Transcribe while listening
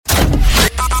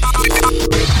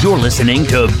You're listening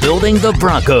to Building the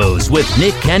Broncos with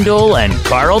Nick Kendall and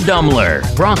Carl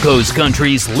Dummler, Broncos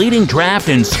Country's leading draft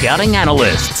and scouting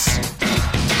analysts.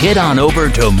 Get on over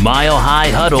to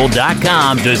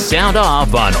milehighhuddle.com to sound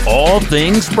off on all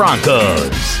things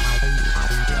Broncos.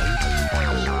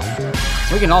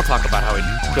 We can all talk about how we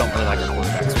don't really like our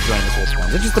quarterbacks for joining the Colts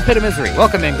ones. It's just the pit of misery.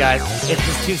 Welcome in, guys. It's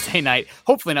this Tuesday night.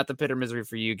 Hopefully not the pit of misery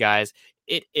for you guys.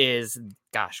 It is,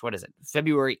 what is it?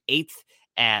 February 8th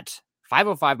at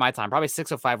 5:05 my time, probably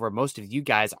 6:05 where most of you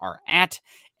guys are at.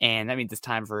 And that means it's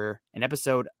time for an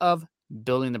episode of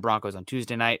Building the Broncos on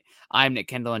Tuesday night. I'm Nick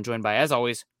Kendall and joined by, as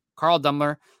always, Carl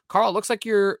Dummler. Carl, it looks like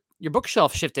your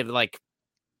bookshelf shifted like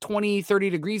 20, 30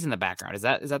 degrees in the background. Is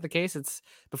that the case? It's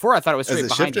before I thought it was straight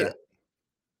behind you.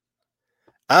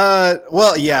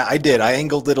 Well, yeah, I did. I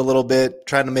angled it a little bit,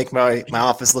 trying to make my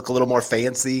office look a little more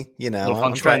fancy. You know,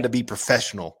 I'm trying to be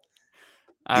professional.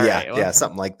 Yeah,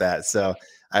 something like that. So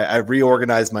I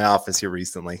reorganized my office here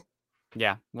recently.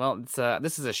 Yeah, well, it's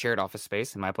this is a shared office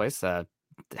space in my place.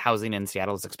 Housing in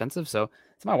Seattle is expensive, so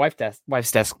it's my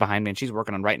wife's desk behind me, and she's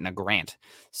working on writing a grant.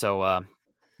 So,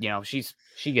 she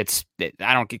gets.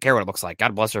 I don't care what it looks like.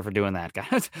 God bless her for doing that.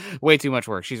 God, way too much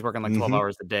work. She's working like 12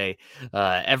 hours a day,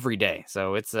 every day.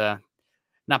 So it's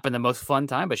not been the most fun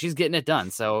time, but she's getting it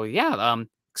done. So yeah,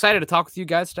 excited to talk with you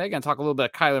guys today. Going to talk a little bit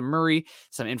of Kyler Murray,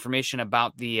 some information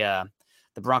about the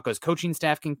Broncos coaching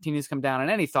staff continues to come down,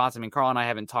 and any thoughts. I mean, Carl and I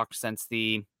haven't talked since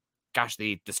the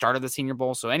start of the Senior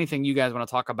Bowl. So anything you guys want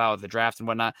to talk about the draft and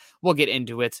whatnot, we'll get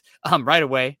into it right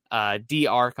away.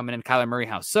 DR coming in, Kyler Murray,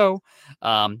 how so?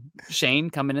 Shane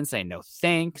coming in saying no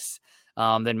thanks.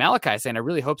 Then Malachi saying, I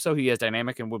really hope so. He is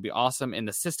dynamic and would be awesome in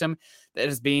the system that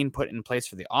is being put in place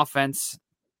for the offense.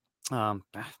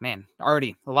 Man,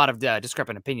 already a lot of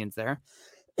discrepant opinions there.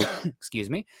 Excuse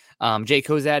me. Jay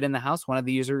Kozad in the house. One of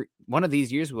these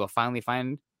years we will finally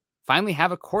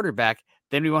have a quarterback.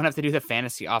 Then we won't have to do the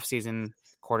fantasy offseason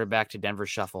quarterback to Denver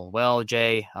shuffle. Well,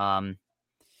 Jay, the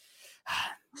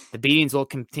beatings will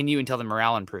continue until the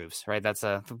morale improves, right? That's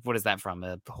what is that from?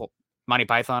 Monty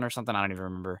Python or something? I don't even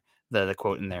remember the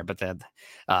quote in there, but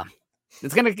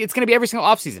it's gonna be every single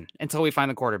offseason until we find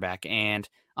the quarterback. And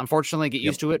unfortunately, get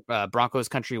used to it. Broncos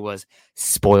country was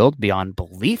spoiled beyond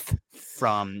belief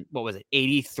from,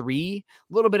 83?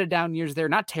 A little bit of down years there.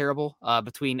 Not terrible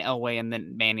between Elway and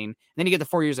then Manning. And then you get the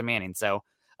 4 years of Manning. So,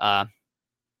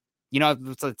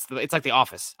 it's like The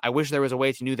Office. I wish there was a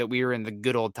way to know that we were in the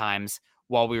good old times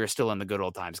while we were still in the good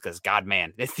old times. Because, God,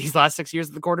 man, these last 6 years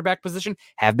of the quarterback position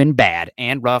have been bad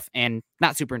and rough and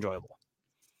not super enjoyable.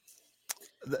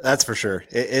 That's for sure.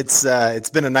 It's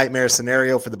been a nightmare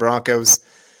scenario for the Broncos.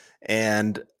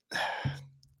 And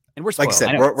we're spoiled. Like I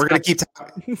said, we're going to keep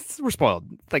talking. We're spoiled.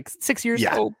 Like 6 years.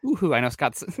 Yeah. Oh, woohoo. I know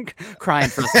Scott's crying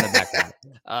for us in the background.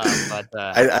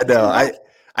 I know.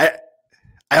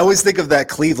 I always think of that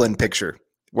Cleveland picture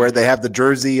where they have the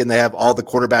jersey and they have all the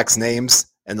quarterbacks' names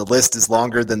and the list is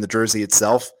longer than the jersey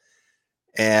itself.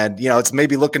 And, it's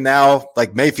maybe looking now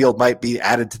like Mayfield might be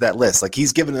added to that list. Like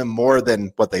he's given them more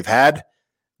than what they've had.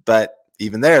 But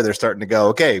even there, they're starting to go,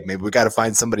 okay, maybe we got to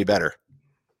find somebody better.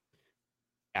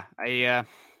 Yeah,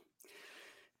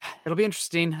 it'll be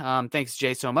interesting. Thanks,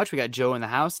 Jay, so much. We got Joe in the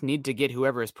house. Need to get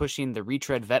whoever is pushing the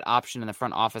retread vet option in the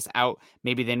front office out.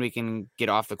 Maybe then we can get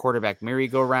off the quarterback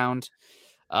merry-go-round.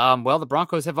 Well, the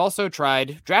Broncos have also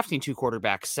tried drafting 2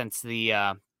 quarterbacks since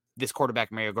this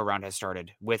quarterback merry-go-round has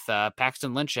started with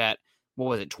Paxton Lynch at,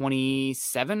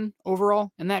 27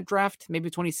 overall in that draft? Maybe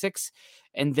 26?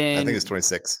 And then I think it's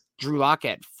 26. Drew Lock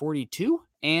at 42.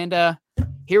 And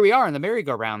here we are in the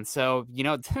merry-go-round. So,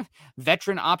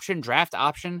 veteran option, draft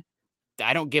option.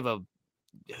 I don't give a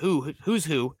who's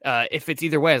who if it's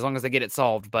either way, as long as they get it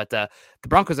solved. But the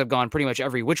Broncos have gone pretty much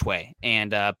every which way.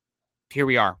 And here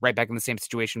we are, right back in the same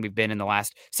situation we've been in the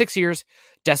last 6 years,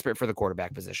 desperate for the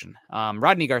quarterback position.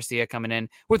 Rodney Garcia coming in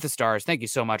with the stars. Thank you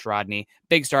so much, Rodney.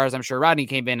 Big stars. I'm sure Rodney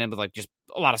came in with like just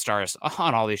a lot of stars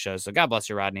on all these shows. So God bless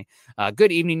you, Rodney.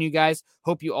 Good evening, you guys.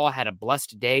 Hope you all had a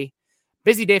blessed day.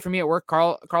 Busy day for me at work.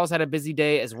 Carl's had a busy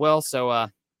day as well. So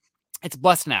it's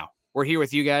blessed now. We're here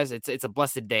with you guys. It's a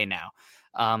blessed day now.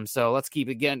 So let's keep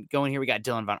it going here. We got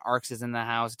Dylan Von Arx is in the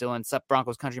house. Dylan, sup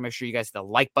Broncos country. Make sure you guys hit the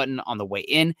like button on the way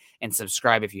in and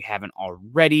subscribe if you haven't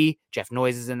already. Jeff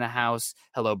Noyes is in the house.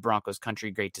 Hello, Broncos country.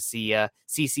 Great to see you.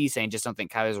 CC saying just don't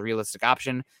think Kyler's a realistic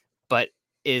option, but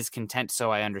is content.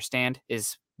 So I understand.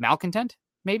 Is malcontent?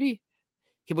 Maybe.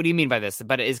 What do you mean by this?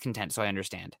 But it is content. So I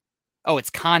understand. Oh,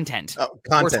 it's content. Oh,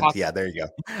 content. Yeah, there you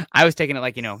go. I was taking it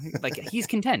like, like he's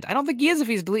content. I don't think he is if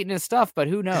he's deleting his stuff, but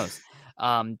who knows?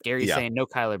 Gary's saying no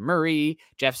Kyler Murray.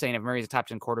 Jeff saying if Murray's a top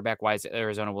 10 quarterback, why is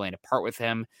Arizona willing to part with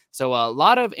him? So a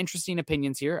lot of interesting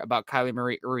opinions here about Kyler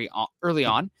Murray early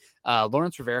on.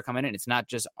 Lawrence Rivera coming in. It's not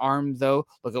just arm, though.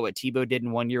 Look at what Tebow did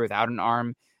in 1 year without an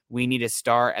arm. We need a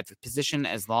star at the position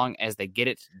as long as they get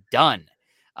it done.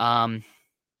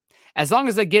 As long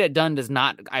as they get it done does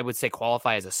not, I would say,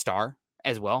 qualify as a star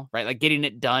as well, right? Like getting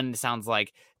it done sounds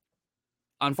like,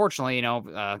 unfortunately,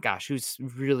 who's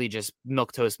really just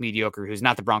milquetoast mediocre, who's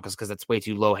not the Broncos because that's way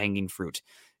too low hanging fruit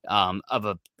of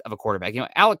a quarterback.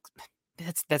 Alex,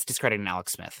 that's discrediting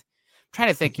Alex Smith. I'm trying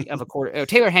to think of a quarter.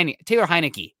 Taylor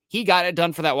Heineke. He got it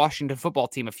done for that Washington football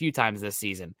team a few times this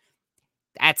season.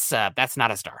 That's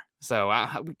not a star. So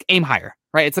aim higher,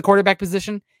 right? It's a quarterback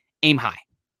position. Aim high.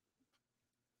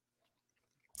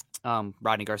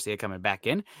 Rodney Garcia coming back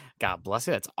in. God bless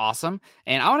you. That's awesome.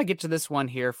 And I want to get to this one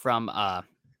here from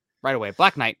right away.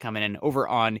 Black Knight coming in over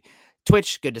on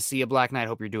Twitch. Good to see you, Black Knight.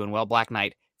 Hope you're doing well. Black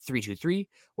Knight 323.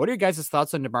 What are your guys'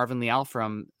 thoughts on DeMarvin Leal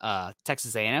from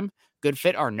Texas A&M? Good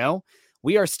fit or no?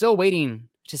 We are still waiting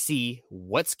to see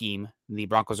what scheme the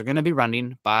Broncos are going to be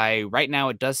running. By right now,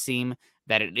 it does seem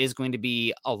that it is going to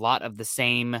be a lot of the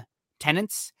same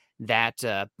tenets that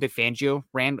Vic Fangio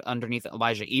ran underneath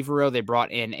Elijah Evero. They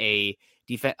brought in a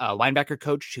linebacker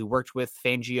coach who worked with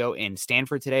Fangio in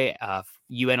Stanford today,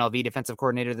 UNLV defensive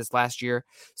coordinator this last year.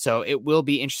 So it will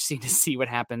be interesting to see what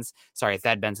happens. Sorry,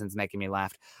 Thad Benson's making me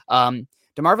laugh.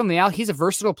 DeMarvin Leal, he's a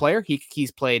versatile player.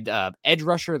 He's played edge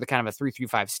rusher, the kind of a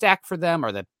 3-3-5 stack for them, or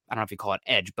I don't know if you call it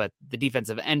edge, but the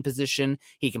defensive end position.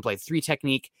 He can play 3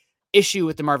 technique. Issue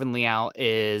with DeMarvin Leal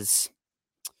is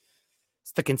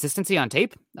the consistency on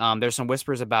tape. There's some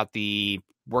whispers about the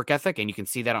work ethic, and you can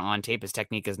see that on tape. His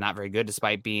technique is not very good,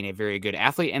 despite being a very good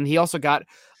athlete. And he also got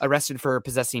arrested for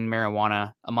possessing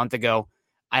marijuana a month ago.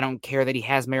 I don't care that he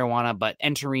has marijuana, but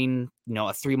entering, a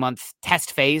 3-month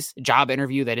test phase job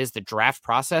interview that is the draft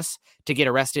process to get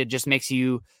arrested just makes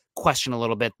you question a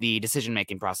little bit the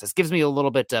decision-making process. Gives me a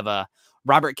little bit of a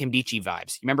Robert Kimdichie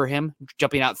vibes. You remember him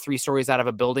jumping out 3 stories out of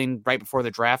a building right before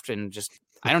the draft, and just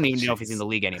I don't even know if he's in the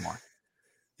league anymore.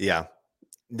 Yeah.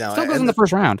 No, still goes in the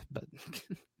first round, but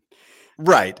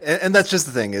right. And that's just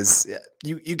the thing is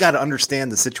you got to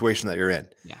understand the situation that you're in.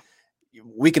 Yeah.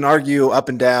 We can argue up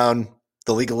and down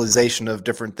the legalization of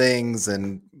different things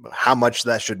and how much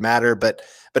that should matter. But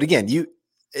again,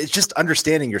 it's just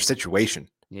understanding your situation.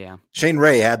 Yeah. Shane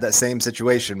Ray had that same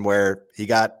situation where he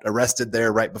got arrested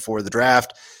there right before the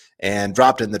draft and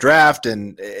dropped in the draft.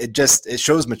 And it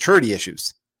shows maturity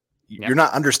issues. Yep. You're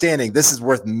not understanding this is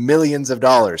worth millions of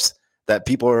dollars that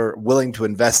people are willing to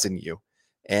invest in you.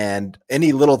 And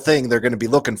any little thing they're going to be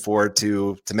looking for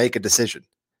to make a decision.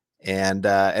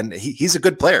 And he's a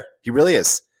good player. He really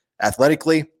is.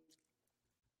 Athletically,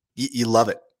 you love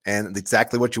it. And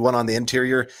exactly what you want on the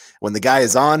interior. When the guy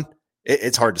is on,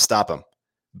 it's hard to stop him.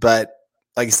 But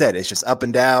like I said, it's just up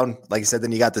and down. Like I said,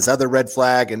 then you got this other red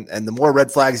flag. And the more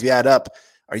red flags you add up,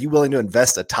 are you willing to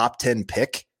invest a top 10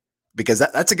 pick? Because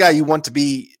that's a guy you want to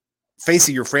be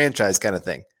facing your franchise kind of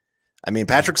thing. I mean,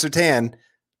 Patrick Surtain,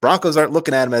 Broncos aren't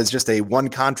looking at him as just a one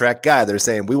contract guy. They're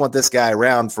saying, we want this guy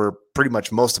around for pretty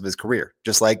much most of his career,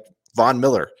 just like Von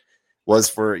Miller was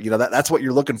for, that's what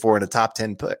you're looking for in a top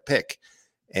 10 pick.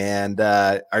 And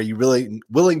are you really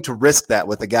willing to risk that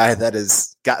with a guy that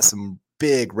has got some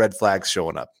big red flags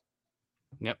showing up?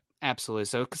 Yep, absolutely.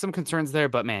 So some concerns there,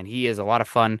 but man, he is a lot of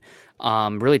fun.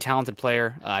 Really talented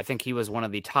player. I think he was one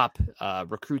of the top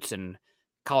recruits in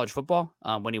college football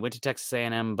when he went to Texas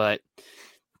A&M, but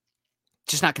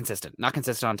just not consistent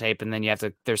on tape. And then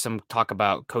there's some talk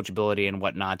about coachability and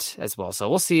whatnot as well. So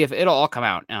we'll see if it'll all come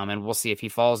out and we'll see if he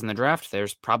falls in the draft.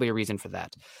 There's probably a reason for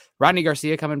that. Rodney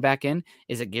Garcia coming back in.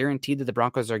 Is it guaranteed that the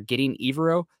Broncos are getting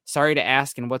Evero? Sorry to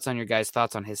ask. And what's on your guys'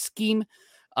 thoughts on his scheme?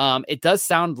 It does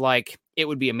sound like it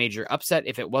would be a major upset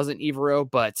if it wasn't Evero,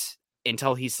 but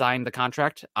until he signed the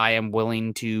contract, I am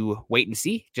willing to wait and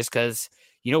see just because,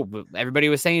 everybody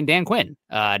was saying Dan Quinn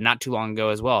not too long ago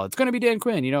as well. It's going to be Dan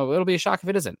Quinn. It'll be a shock if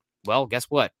it isn't. Well, guess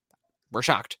what? We're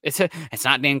shocked. It's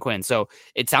not Dan Quinn. So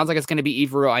it sounds like it's going to be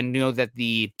Evero. I know that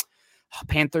the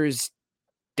Panthers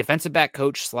defensive back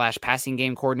coach / passing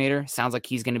game coordinator sounds like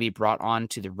he's going to be brought on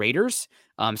to the Raiders.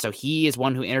 So he is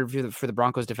one who interviewed for the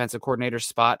Broncos defensive coordinator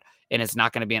spot, and it's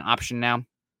not going to be an option now.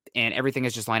 And everything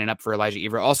is just lining up for Elijah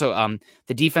Evero. Also,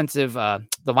 the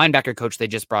linebacker coach they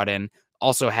just brought in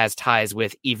also has ties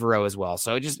with Evero as well.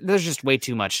 So there's just way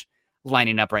too much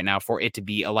lining up right now for it to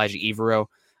be Elijah Evero.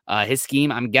 His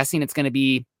scheme, I'm guessing it's going to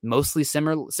be mostly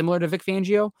similar to Vic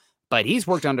Fangio, but he's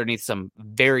worked underneath some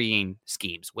varying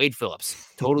schemes. Wade Phillips,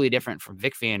 totally different from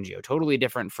Vic Fangio, totally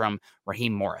different from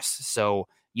Raheem Morris. So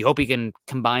You hope he can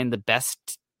combine the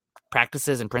best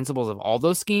practices and principles of all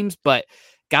those schemes, but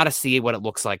got to see what it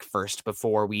looks like first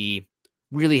before we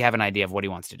really have an idea of what he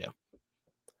wants to do.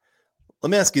 Let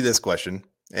me ask you this question.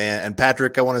 And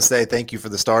Patrick, I want to say thank you for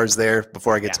the stars there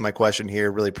before I get to my question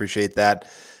here. Really appreciate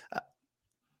that.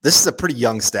 This is a pretty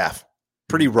young staff,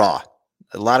 pretty raw.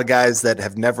 A lot of guys that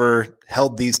have never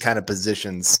held these kind of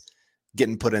positions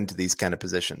getting put into these kind of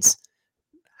positions.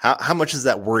 How much does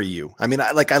that worry you? I mean,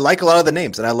 I like a lot of the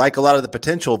names, and I like a lot of the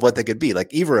potential of what they could be.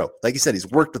 Like Evero, like you said, he's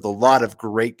worked with a lot of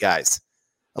great guys,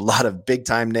 a lot of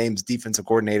big-time names, defensive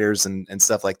coordinators, and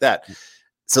stuff like that.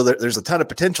 So there's a ton of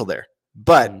potential there.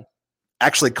 But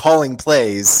actually calling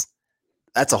plays,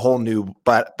 that's a whole new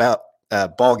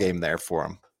ball game there for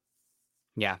him.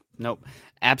 Yeah, nope,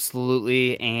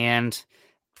 absolutely. And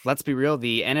let's be real,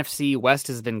 the NFC West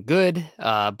has been good,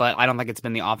 but I don't think it's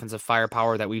been the offensive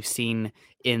firepower that we've seen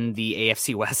in the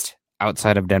AFC West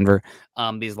outside of Denver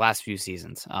these last few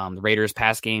seasons. The Raiders'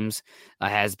 pass games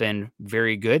has been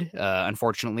very good.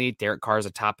 Unfortunately, Derek Carr is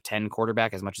a top 10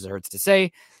 quarterback, as much as it hurts to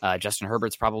say. Justin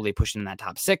Herbert's probably pushing in that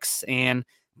top 6, and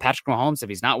Patrick Mahomes, if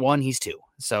he's not 1, he's 2.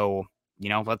 So,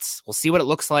 we'll see what it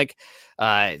looks like.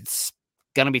 It's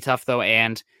going to be tough, though,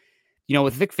 and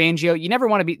with Vic Fangio, you never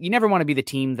want to be the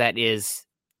team that is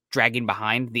dragging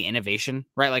behind the innovation,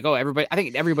 right? Like, I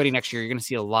think everybody next year, you're going to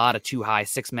see a lot of 2 high,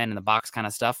 6 men in the box kind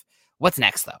of stuff. What's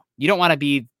next, though? You don't want to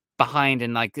be behind,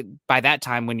 and like by that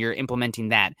time when you're implementing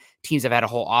that, teams have had a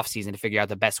whole offseason to figure out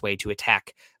the best way to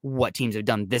attack what teams have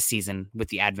done this season with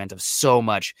the advent of so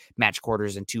much match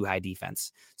quarters and 2 high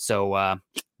defense. So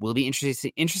will be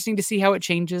interesting to see how it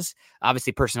changes.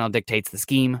 Obviously, personnel dictates the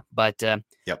scheme, but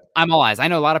I'm all eyes. I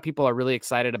know a lot of people are really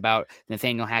excited about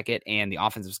Nathaniel Hackett and the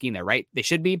offensive scheme there, right? They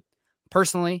should be.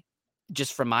 Personally,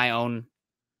 just from my own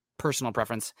personal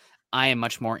preference, I am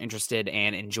much more interested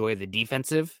and enjoy the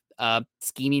defensive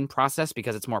scheming process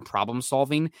because it's more problem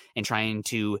solving and trying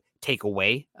to take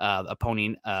away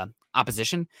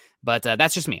opposition. But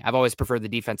that's just me. I've always preferred the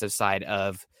defensive side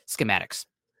of schematics.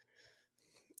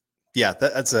 Yeah,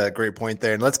 that's a great point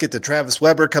there. And let's get to Travis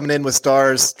Weber coming in with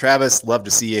stars. Travis, love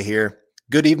to see you here.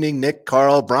 Good evening, Nick,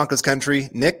 Carl, Broncos country.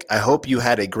 Nick, I hope you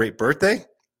had a great birthday.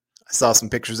 I saw some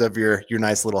pictures of your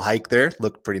nice little hike there.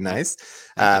 Looked pretty nice.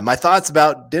 My thoughts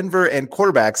about Denver and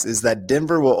quarterbacks is that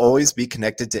Denver will always be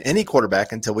connected to any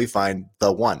quarterback until we find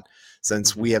the one.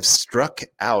 Since we have struck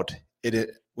out in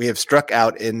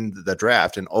the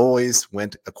draft and always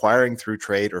went acquiring through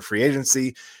trade or free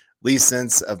agency, least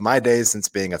since of my days since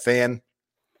being a fan.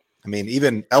 I mean,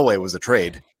 even Elway was a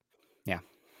trade. Yeah.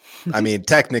 I mean,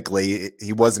 technically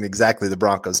he wasn't exactly the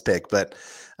Broncos pick, but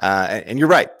and you're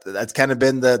right. That's kind of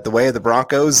been the way of the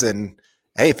Broncos. And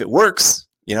hey, if it works,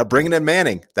 bringing in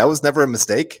Manning, that was never a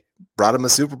mistake. Brought him a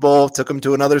Super Bowl, took him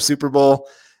to another Super Bowl.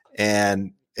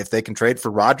 And if they can trade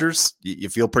for Rodgers, you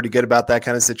feel pretty good about that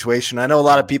kind of situation. I know a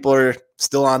lot of people are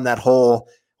still on that whole,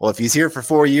 well, if he's here for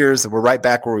 4 years, then we're right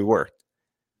back where we were.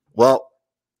 Well,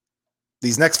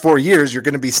 these next 4 years, you're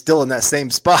going to be still in that same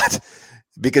spot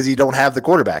because you don't have the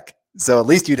quarterback. So at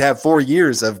least you'd have 4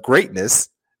 years of greatness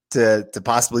to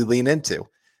possibly lean into.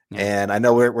 Yeah. And I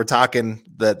know we're talking,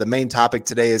 the main topic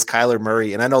today is Kyler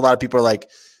Murray. And I know a lot of people are like,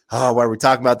 oh, why are we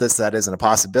talking about this? That isn't a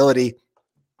possibility.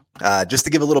 Just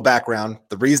to give a little background,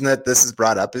 the reason that this is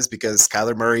brought up is because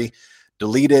Kyler Murray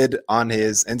deleted on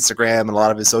his Instagram and a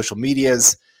lot of his social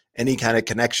medias any kind of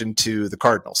connection to the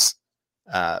Cardinals.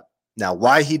 Now,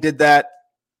 why he did that,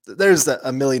 there's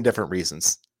a million different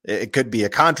reasons. It could be a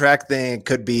contract thing. It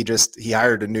could be just he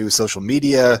hired a new social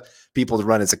media people to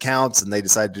run his accounts and they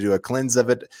decided to do a cleanse of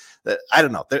it. I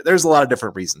don't know. There's a lot of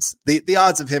different reasons. The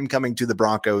odds of him coming to the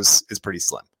Broncos is pretty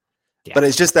slim. Yeah. But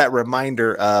it's just that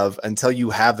reminder of until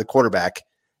you have the quarterback,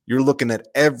 you're looking at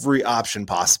every option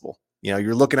possible.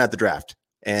 You're looking at the draft.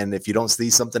 And if you don't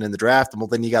see something in the draft, well,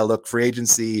 then you got to look free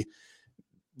agency,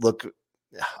 look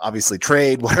obviously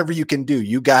trade, whatever you can do.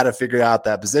 You got to figure out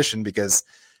that position because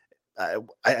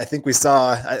I think we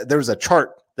saw there was a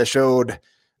chart that showed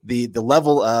the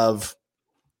level of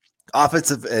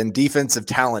offensive and defensive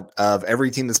talent of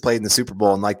every team that's played in the Super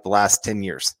Bowl in like the last 10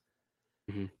 years.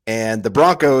 Mm-hmm. And the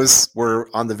Broncos were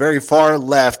on the very far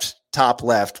left, top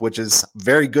left, which is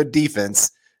very good defense,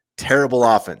 terrible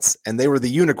offense. And they were the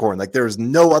unicorn. Like there was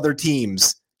no other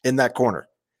teams in that corner.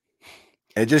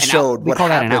 And it just showed what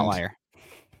happened. That an outlier.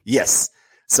 Yes.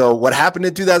 So what happened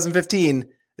in 2015,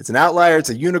 it's an outlier. It's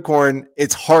a unicorn.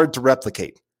 It's hard to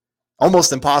replicate,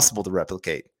 almost impossible to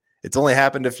replicate. It's only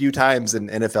happened a few times in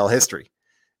NFL history.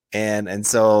 And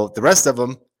so the rest of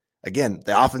them, again,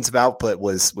 the offensive output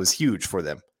was huge for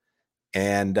them.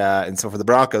 And so for the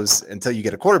Broncos, until you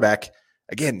get a quarterback,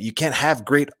 again, you can't have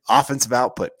great offensive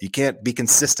output. You can't be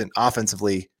consistent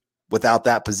offensively without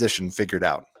that position figured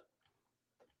out.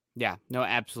 Yeah, no,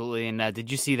 absolutely. And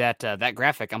did you see that that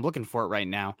graphic? I'm looking for it right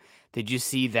now. Did you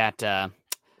see that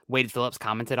Wade Phillips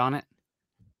commented on it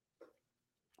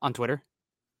on Twitter?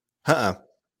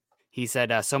 He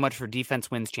said, so much for defense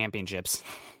wins championships.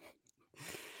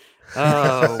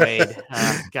 Oh, Wade.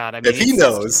 God, I mean, if he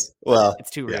knows, well, it's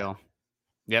too real.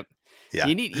 Yep. Yeah.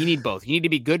 You need both. You need to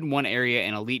be good in one area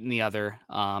and elite in the other.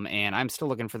 And I'm still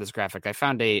looking for this graphic. I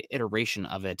found a iteration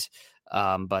of it.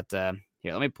 But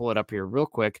here, let me pull it up here real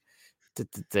quick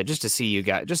just to see you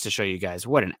guys, just to show you guys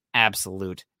what an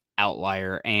absolute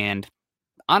outlier and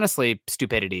honestly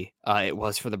stupidity it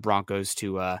was for the Broncos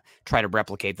to try to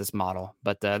replicate this model.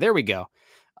 But there we go.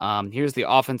 Here's the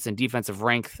offense and defensive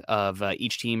rank of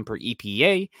each team per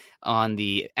EPA on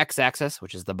the x-axis,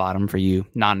 which is the bottom for you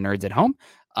non-nerds at home.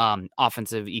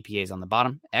 Offensive EPA is on the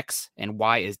bottom, X, and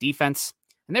Y is defense.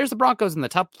 And there's the Broncos in the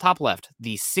top left,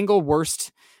 the single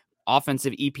worst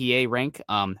offensive EPA rank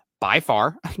by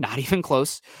far, not even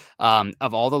close,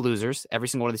 of all the losers. Every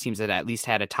single one of the teams that at least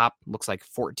had a top, looks like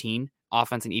 14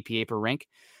 offense and EPA per rank.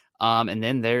 And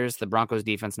then there's the Broncos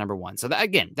defense number 1. So that,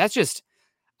 again, I just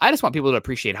want people to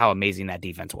appreciate how amazing that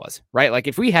defense was, right? Like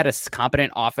if we had a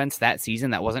competent offense that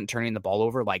season that wasn't turning the ball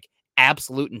over, like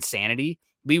absolute insanity,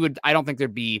 I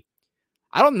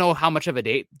don't know how much of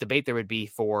a debate there would be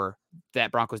for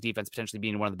that Broncos defense potentially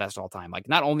being one of the best all time. Like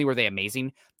not only were they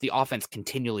amazing, the offense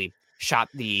continually shot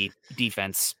the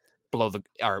defense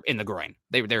in the groin.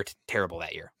 They're terrible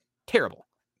that year. Terrible.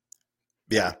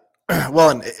 Yeah. Well,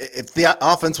 and if the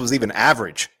offense was even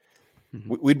average,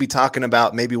 we'd be talking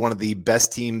about maybe one of the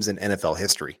best teams in NFL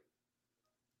history.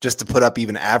 Just to put up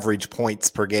even average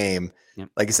points per game. Yep.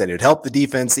 Like I said, it would help the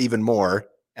defense even more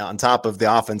on top of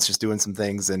the offense just doing some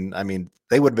things. And I mean,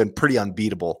 they would have been pretty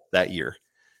unbeatable that year.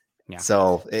 Yeah.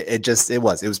 So it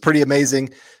was pretty amazing,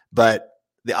 but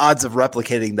the odds of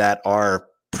replicating that are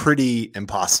pretty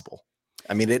impossible.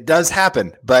 I mean, it does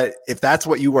happen, but if that's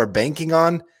what you are banking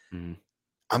on,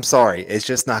 I'm sorry, it's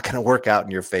just not going to work out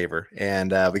in your favor.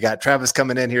 And we got Travis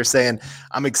coming in here saying,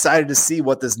 I'm excited to see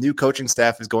what this new coaching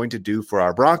staff is going to do for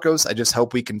our Broncos. I just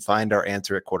hope we can find our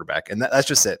answer at quarterback. And that's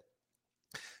just it.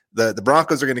 The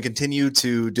Broncos are going to continue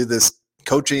to do this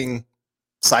coaching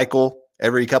cycle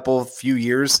every few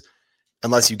years,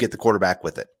 unless you get the quarterback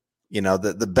with it. You know,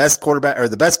 the best quarterback or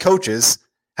the best coaches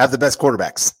have the best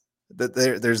quarterbacks.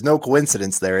 There's no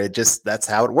coincidence there. That's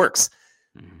how it works.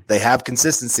 They have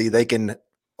consistency. They can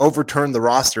overturn the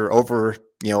roster over,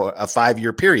 a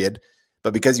 5-year period,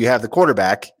 but because you have the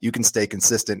quarterback, you can stay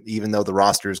consistent even though the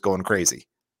roster is going crazy.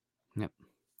 Yep.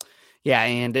 Yeah.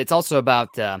 And it's also about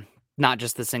not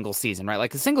just the single season, right?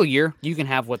 Like a single year, you can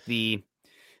have what the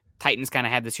Titans kind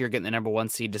of had this year, getting the number 1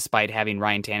 seed despite having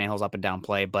Ryan Tannehill's up and down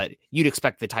play, but you'd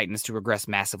expect the Titans to regress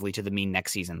massively to the mean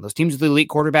next season. Those teams with the elite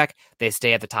quarterback, they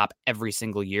stay at the top every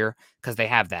single year because they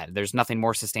have that. There's nothing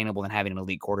more sustainable than having an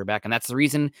elite quarterback, and that's the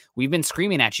reason we've been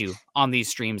screaming at you on these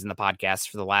streams in the podcast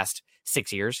for the last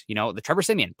 6 years. The Trevor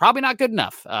Siemian, probably not good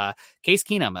enough. Case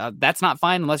Keenum, that's not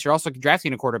fine unless you're also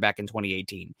drafting a quarterback in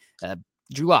 2018.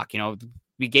 Drew Lock,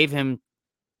 we gave him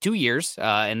 2 years.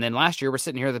 And then last year we're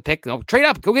sitting here with a pick, trade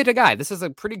up, go get a guy. This is a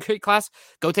pretty great class.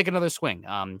 Go take another swing.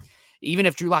 Even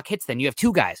if Drew Lock hits, then you have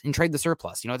 2 guys and trade the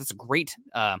surplus. That's a great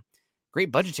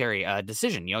budgetary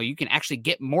decision. You can actually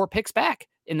get more picks back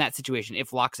in that situation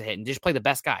if Lock's a hit and just play the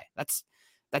best guy. That's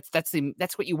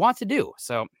what you want to do.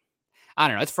 So I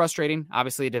don't know. It's frustrating,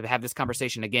 obviously, to have this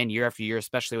conversation again year after year,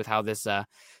 especially with how this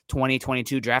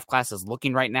 2022 draft class is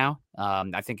looking right now.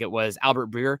 I think it was Albert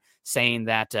Breer saying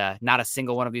that not a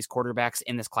single one of these quarterbacks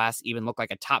in this class even look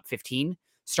like a top 15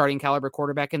 starting caliber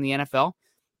quarterback in the NFL.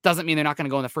 Doesn't mean they're not going to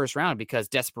go in the first round because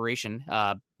desperation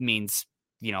means,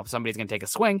 somebody's going to take a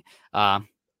swing.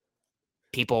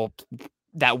 People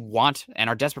that want and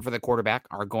are desperate for the quarterback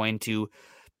are going to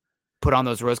put on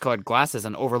those rose-colored glasses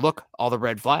and overlook all the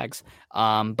red flags.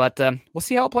 But we'll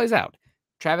see how it plays out.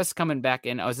 Travis coming back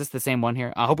in. Oh, is this the same one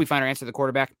here? I hope we find our answer to the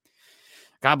quarterback.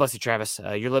 God bless you, Travis.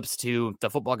 Your lips to the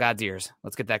football god's ears.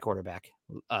 Let's get that quarterback.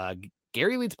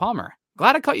 Gary Leeds Palmer.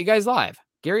 Glad I caught you guys live.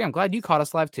 Gary, I'm glad you caught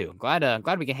us live too.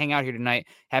 Glad we can hang out here tonight.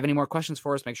 Have any more questions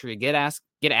for us? Make sure you get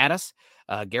at us.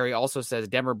 Gary also says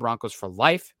Denver Broncos for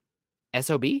life.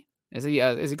 SOB? Is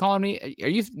he calling me?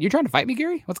 You trying to fight me,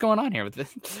 Gary? What's going on here with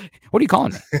this? What are you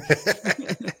calling me?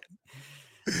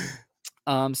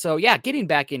 So yeah, getting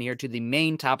back in here to the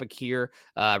main topic here,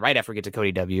 right after we get to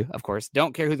Cody W, of course.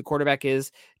 Don't care who the quarterback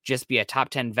is, just be a top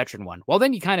 10 veteran one. Well,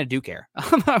 then you kind of do care.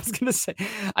 I was going to say,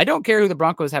 I don't care who the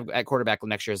Broncos have at quarterback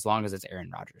next year as long as it's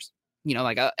Aaron Rodgers.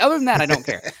 Other than that, I don't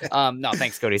care. No,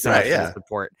 thanks, Cody, so much for the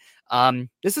support.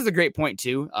 This is a great point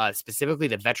too. Specifically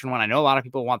the veteran one. I know a lot of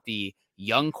people want the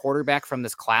young quarterback from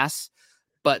this class,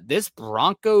 but this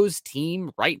Broncos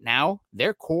team right now,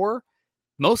 their core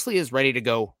mostly is ready to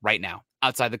go right now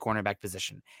outside the cornerback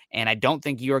position. And I don't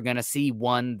think you're going to see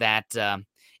one that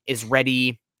is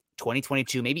ready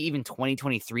 2022, maybe even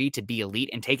 2023 to be elite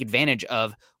and take advantage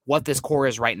of what this core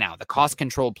is right now. The cost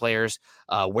controlled players,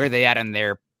 where they at in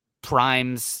their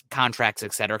primes, contracts,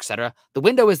 et cetera, et cetera. The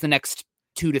window is the next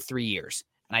 2 to 3 years.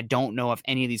 And I don't know if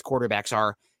any of these quarterbacks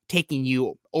are taking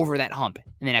you over that hump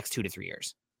in the next 2 to 3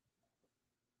 years.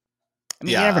 I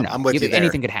mean, you never know. I'm with you there.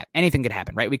 Anything could happen. Anything could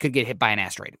happen, right? We could get hit by an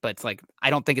asteroid, but it's like, I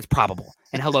don't think it's probable.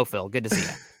 And hello, Phil. Good to see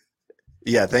you.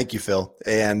 Yeah, thank you, Phil.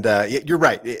 And you're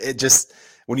right. It just,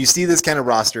 when you see this kind of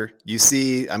roster, you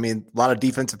see, I mean, a lot of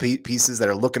defensive pieces that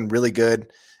are looking really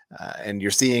good. And you're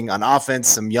seeing on offense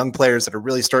some young players that are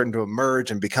really starting to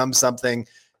emerge and become something.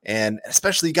 And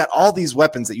especially you got all these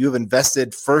weapons that you have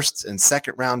invested first and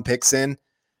second round picks in,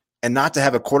 and not to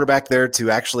have a quarterback there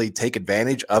to actually take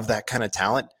advantage of that kind of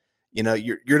talent.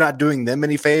 You're not doing them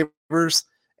any favors.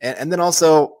 And then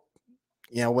also,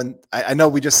 when I know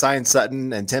we just signed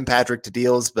Sutton and Tim Patrick to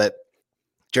deals, but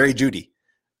Jerry Jeudy,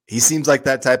 he seems like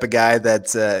that type of guy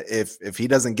that if he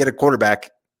doesn't get a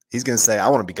quarterback, he's going to say, I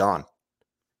want to be gone.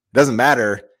 It doesn't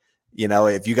matter,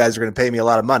 if you guys are going to pay me a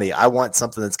lot of money. I want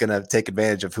something that's going to take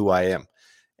advantage of who I am.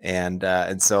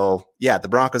 And so, yeah, the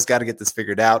Broncos got to get this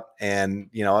figured out. And,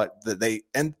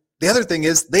 the other thing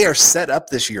is they are set up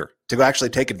this year to go actually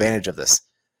take advantage of this.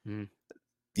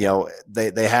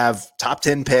 They have top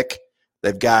 10 pick.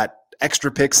 They've got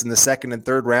extra picks in the second and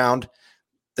third round.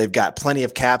 They've got plenty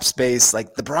of cap space.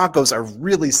 Like, the Broncos are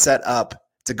really set up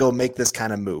to go make this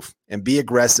kind of move and be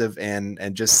aggressive and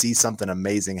just see something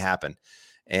amazing happen.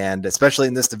 And especially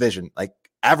in this division, like,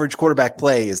 average quarterback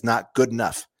play is not good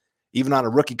enough. Even on a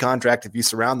rookie contract, if you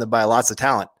surround them by lots of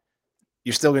talent,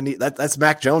 you're still going to need that's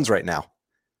Mac Jones right now.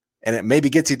 And it maybe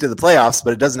gets you to the playoffs,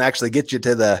 but it doesn't actually get you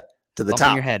to the Bumping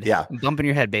top. Your head. Yeah. Bumping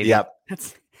your head, baby. Yep.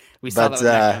 We saw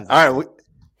that. All right.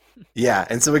 Yeah.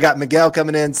 And so we got Miguel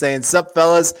coming in saying, "Sup,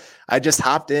 fellas? I just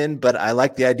hopped in, but I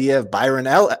like the idea of Byron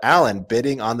Allen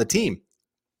bidding on the team.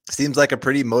 Seems like a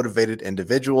pretty motivated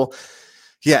individual."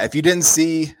 Yeah. If you didn't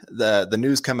see the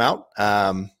news come out,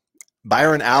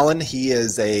 Byron Allen, he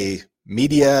is a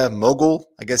media mogul,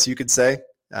 I guess you could say.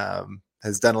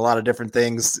 Has done a lot of different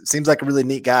things. Seems like a really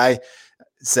neat guy.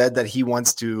 Said that he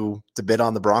wants to bid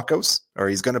on the Broncos, or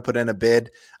he's going to put in a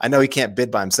bid. I know he can't bid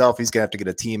by himself. He's going to have to get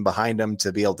a team behind him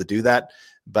to be able to do that.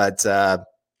 But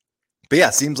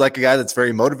yeah, seems like a guy that's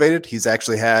very motivated. He's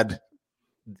actually had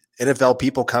NFL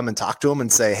people come and talk to him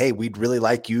and say, "Hey, we'd really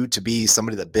like you to be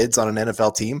somebody that bids on an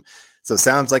NFL team." So it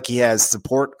sounds like he has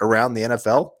support around the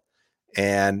NFL.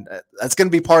 And that's going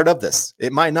to be part of this.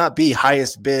 It might not be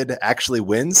highest bid actually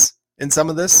wins in some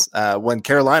of this. When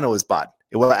Carolina was bought,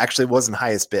 it actually wasn't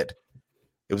highest bid.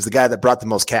 It was the guy that brought the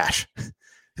most cash,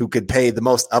 who could pay the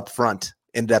most upfront,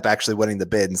 ended up actually winning the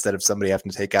bid instead of somebody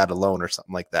having to take out a loan or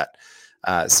something like that.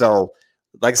 So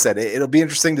like I said, it'll be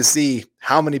interesting to see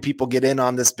how many people get in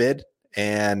on this bid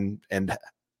and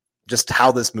just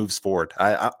how this moves forward.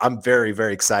 I'm very,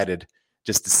 very excited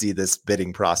just to see this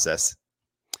bidding process.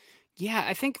 Yeah,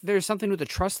 I think there's something with the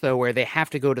trust, though, where they have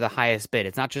to go to the highest bid.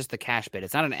 It's not just the cash bid.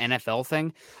 It's not an NFL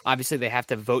thing. Obviously, they have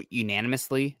to vote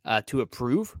unanimously to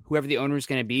approve whoever the owner is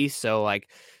going to be. So, like,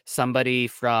 somebody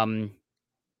from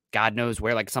God knows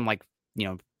where, like some, like,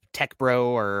 tech bro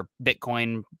or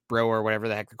Bitcoin bro or whatever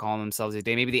the heck they're calling themselves these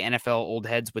days. Maybe the NFL old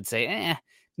heads would say,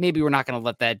 maybe we're not going to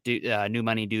let that new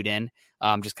money dude in.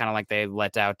 Just kind of like they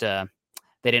let out, they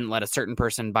didn't let a certain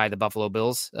person buy the Buffalo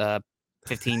Bills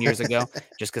 15 years ago,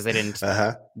 just because they didn't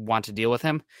want to deal with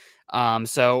him.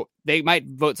 So they might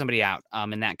vote somebody out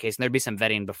in that case. And there'd be some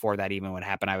vetting before that even would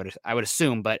happen, I would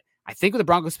assume. But I think with the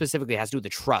Broncos specifically, it has to do with the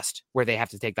trust, where they have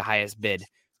to take the highest bid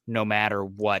no matter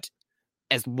what,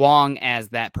 as long as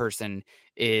that person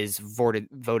is voted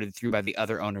through by the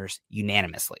other owners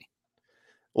unanimously.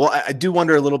 Well, I do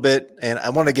wonder a little bit, and I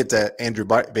want to get to Andrew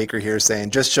Baker here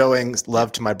saying, "Just showing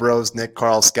love to my bros, Nick,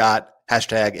 Carl, Scott,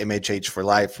 hashtag MHH for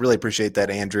life." Really appreciate that,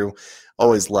 Andrew.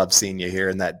 Always love seeing you here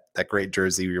in that great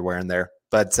jersey you're wearing there.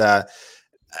 But I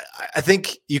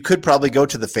think you could probably go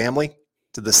to the family,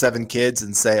 to the 7 kids,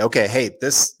 and say, okay, hey,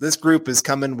 this group is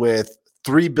coming with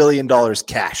 $3 billion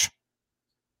cash.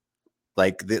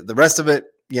 Like the rest of it,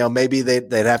 maybe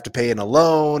they'd have to pay in a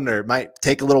loan, or it might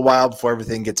take a little while before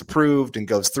everything gets approved and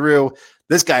goes through.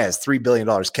 This guy has $3 billion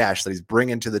cash that he's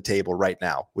bringing to the table right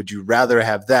now. Would you rather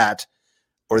have that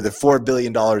or the $4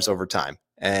 billion over time?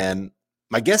 And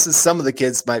my guess is some of the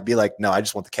kids might be like, no, I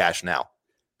just want the cash now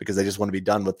because I just want to be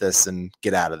done with this and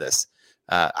get out of this.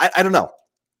 I don't know.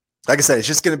 Like I said, it's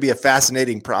just going to be a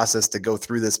fascinating process to go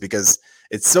through this because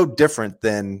it's so different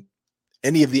than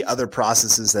any of the other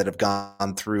processes that have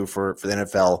gone through for the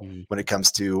NFL when it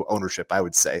comes to ownership, I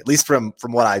would say, at least from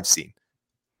what I've seen.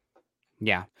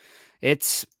 Yeah.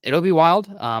 It'll be wild.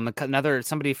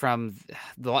 Somebody from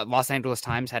the Los Angeles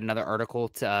Times had another article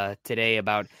today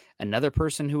about another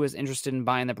person who was interested in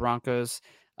buying the Broncos.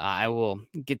 I will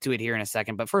get to it here in a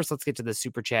second, but first let's get to the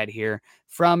super chat here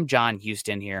from John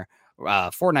Houston here.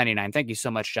 $4.99. Thank you so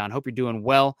much, John. Hope you're doing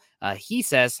well. He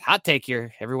says, hot take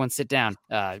here. Everyone sit down.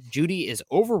 Jeudy is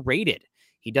overrated.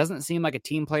 He doesn't seem like a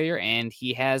team player, and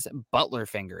he has butler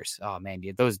fingers. Oh, man.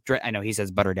 I know he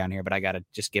says butter down here, but I got to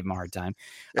just give him a hard time.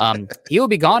 He will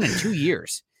be gone in 2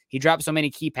 years. He dropped so many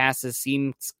key passes,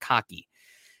 seems cocky.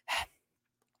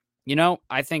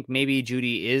 I think maybe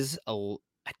Jeudy is a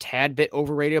tad bit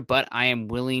overrated, but I am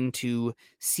willing to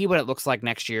see what it looks like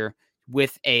next year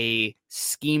with a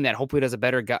scheme that hopefully does a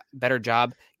better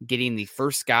job getting the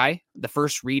first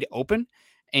read open,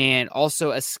 and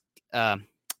also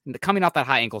coming off that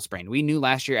high ankle sprain. We knew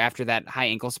last year after that high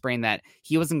ankle sprain that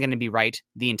he wasn't going to be right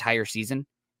the entire season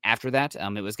after that.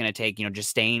 It was going to take, just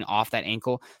staying off that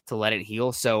ankle to let it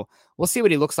heal. So we'll see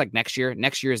what he looks like next year.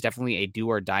 Next year is definitely a do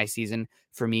or die season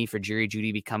for me, for Jerry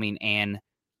Jeudy becoming an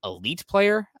elite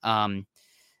player.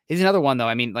 He's another one though.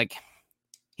 I mean, like,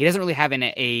 he doesn't really have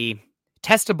a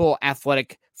testable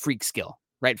athletic freak skill,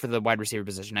 right, for the wide receiver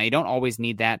position. Now, you don't always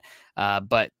need that,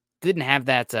 but didn't have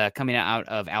that coming out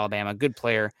of Alabama. Good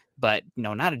player, but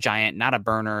not a giant, not a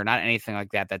burner, not anything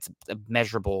like that. That's a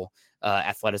measurable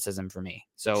athleticism for me.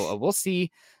 So we'll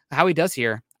see how he does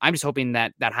here. I'm just hoping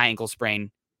that high ankle sprain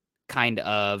kind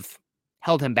of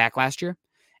held him back last year.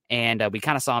 And we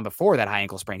kind of saw him before that high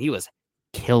ankle sprain. He was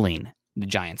killing the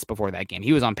Giants before that game.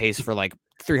 He was on pace for like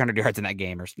 300 yards in that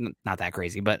game, or not that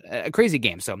crazy, but a crazy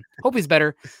game. So hope he's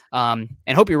better. And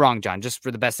hope you're wrong, John, just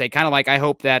for the best sake. Kind of like I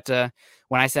hope that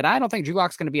when I said I don't think Drew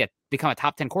Lock's going to become a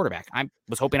top 10 quarterback, I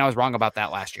was hoping I was wrong about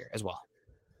that last year as well.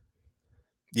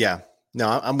 Yeah,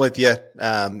 no, I'm with you.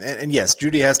 And yes,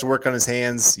 Jeudy has to work on his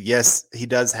hands. Yes, he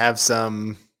does have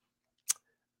some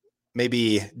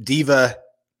maybe diva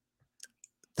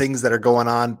things that are going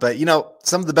on, but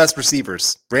some of the best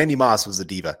receivers, Randy Moss was a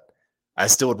diva. I'd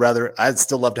still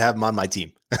love to have him on my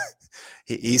team.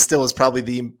 he still is probably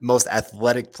the most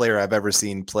athletic player I've ever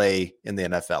seen play in the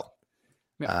NFL.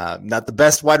 Yeah. Not the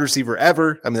best wide receiver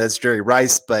ever. I mean, that's Jerry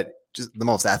Rice, but just the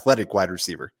most athletic wide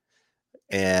receiver.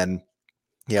 And,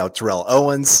 Terrell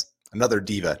Owens, another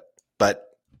diva, but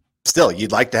still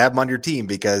you'd like to have him on your team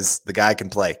because the guy can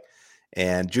play.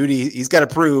 And Jeudy, he's got to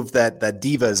prove that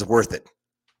diva is worth it.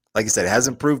 Like I said,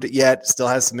 hasn't proved it yet. Still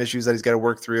has some issues that he's got to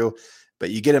work through. But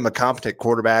you get him a competent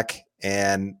quarterback,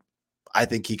 and I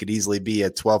think he could easily be a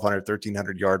 1,200,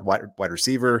 1,300-yard wide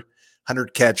receiver,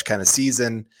 100-catch kind of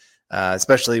season,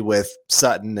 especially with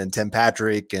Sutton and Tim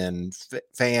Patrick and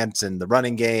Fant and the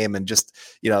running game. And just,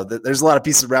 there's a lot of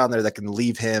pieces around there that can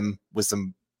leave him with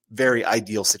some very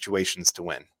ideal situations to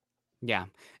win. Yeah,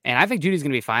 and I think Jeudy's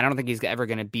going to be fine. I don't think he's ever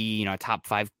going to be, a top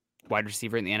 5 wide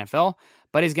receiver in the NFL,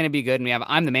 but he's going to be good. And we have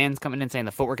I'm the Man's coming in saying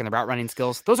the footwork and the route running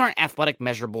skills. Those aren't athletic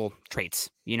measurable traits.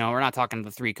 We're not talking the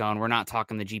 3-cone. We're not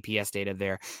talking the GPS data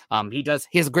there. He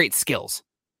has great skills,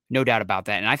 no doubt about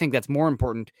that. And I think that's more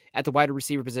important at the wide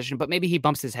receiver position, but maybe he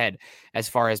bumps his head as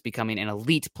far as becoming an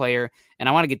elite player. And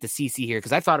I want to get the CC here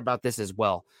because I thought about this as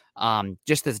well.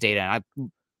 Just this data.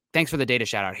 And thanks for the data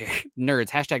shout out here.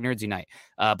 Nerds, #Nerds Unite.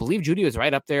 Believe Jeudy was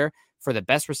right up there for the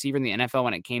best receiver in the NFL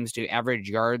when it comes to average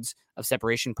yards of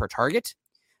separation per target.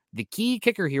 The key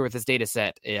kicker here with this data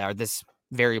set, or this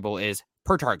variable, is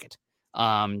per target.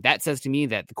 That says to me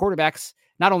that the quarterbacks,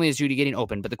 not only is Jeudy getting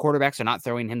open, but the quarterbacks are not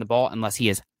throwing him the ball unless he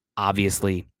is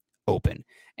obviously open.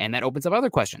 And that opens up other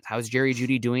questions. How is Jerry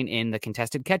Jeudy doing in the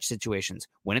contested catch situations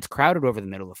when it's crowded over the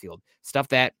middle of the field? Stuff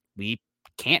that we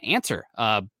can't answer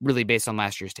really based on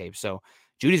last year's tape. So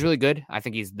Judy's really good. I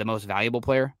think he's the most valuable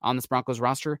player on this Broncos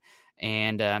roster.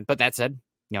 And but that said,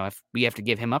 if we have to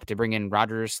give him up to bring in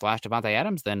Rodgers / Devontae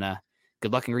Adams, then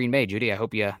good luck in Green Bay, Jeudy. I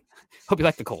hope you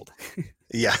like the cold.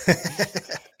 Yeah.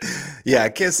 Yeah, I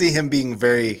can't see him being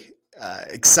very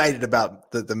excited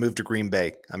about the move to Green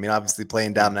Bay. I mean, obviously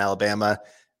playing down in Alabama,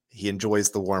 he enjoys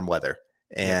the warm weather.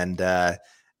 And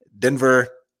Denver,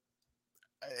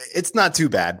 it's not too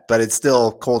bad, but it's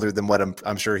still colder than what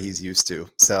I'm sure he's used to.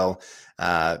 So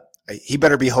he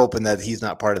better be hoping that he's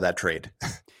not part of that trade.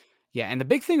 Yeah, and the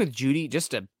big thing with Jeudy,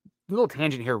 just to little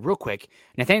tangent here real quick.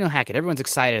 Nathaniel Hackett, everyone's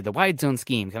excited. The wide zone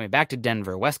scheme coming back to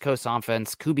Denver, West Coast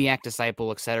offense, Kubiak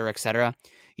disciple, et cetera, et cetera.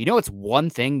 You know, it's one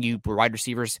thing you wide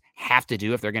receivers have to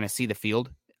do if they're going to see the field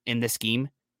in this scheme.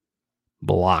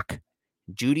 Block.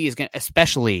 Jeudy is going to,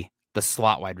 especially the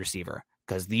slot wide receiver,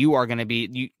 because you are going to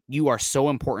be, you are so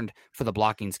important for the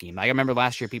blocking scheme. I remember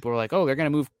last year people were like, oh, they're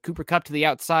going to move Cooper Kupp to the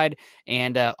outside.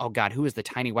 And, oh God, who is the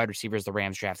tiny wide receivers the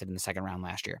Rams drafted in the second round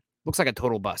last year? Looks like a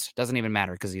total bust. Doesn't even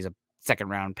matter because he's a second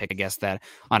round pick, I guess, that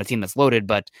on a team that's loaded,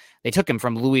 but they took him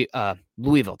from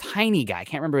Louisville. Tiny guy.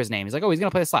 Can't remember his name. He's like, oh, he's going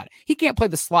to play the slot. He can't play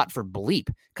the slot for bleep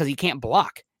because he can't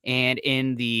block. And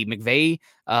in the McVay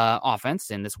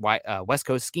offense, in this West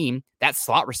Coast scheme, that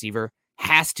slot receiver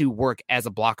has to work as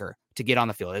a blocker to get on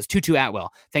the field. It's Tutu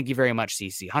Atwell. Thank you very much,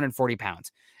 CC. 140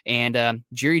 pounds. And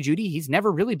Jerry Jeudy, he's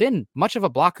never really been much of a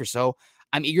blocker, so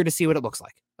I'm eager to see what it looks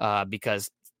like because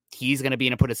he's going to be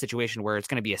in a situation where it's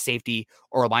going to be a safety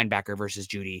or a linebacker versus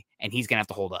Jeudy, and he's going to have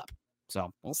to hold up.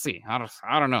 So we'll see. I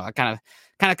don't know. That kind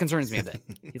of concerns me a bit.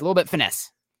 He's a little bit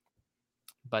finesse.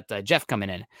 But Jeff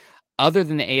coming in. Other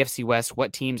than the AFC West,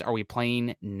 what teams are we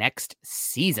playing next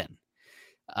season?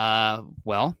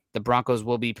 Well, the Broncos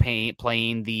will be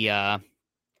playing the. Let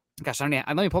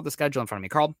me pull up the schedule in front of me.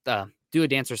 Carl, do a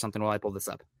dance or something while I pull this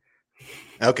up.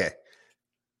 Okay.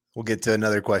 We'll get to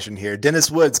another question here.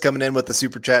 Dennis Woods coming in with the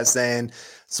super chat saying,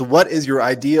 so what is your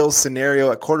ideal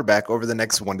scenario at quarterback over the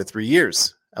next 1 to 3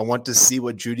 years? I want to see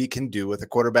what Jeudy can do with a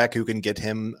quarterback who can get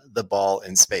him the ball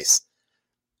in space.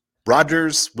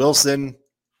 Rodgers, Wilson,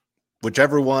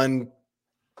 whichever one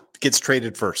gets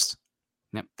traded first.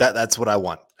 Yep. That's what I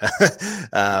want.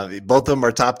 Both of them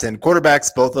are top 10 quarterbacks.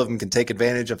 Both of them can take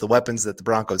advantage of the weapons that the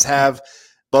Broncos have.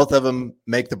 Both of them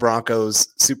make the Broncos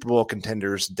Super Bowl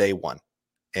contenders day one.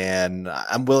 And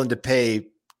I'm willing to pay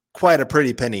quite a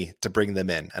pretty penny to bring them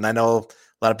in. And I know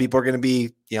a lot of people are going to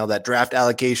be, that draft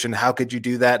allocation. How could you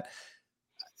do that?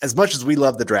 As much as we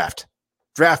love the draft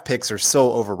picks are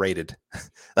so overrated.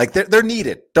 Like they're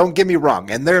needed. Don't get me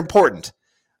wrong. And they're important.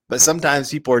 But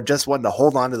sometimes people are just wanting to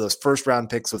hold on to those first round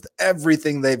picks with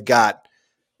everything they've got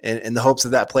in the hopes that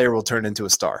that player will turn into a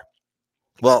star.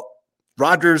 Well,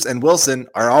 Rodgers and Wilson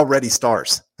are already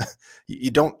stars.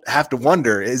 You don't have to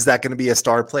wonder, is that going to be a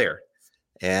star player?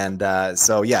 And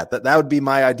so, yeah, that would be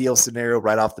my ideal scenario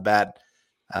right off the bat.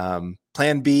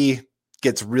 Plan B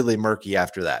gets really murky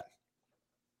after that.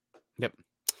 Yep.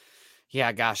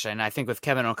 Yeah, gosh. And I think with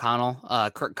Kevin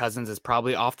O'Connell, Kirk Cousins is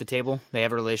probably off the table. They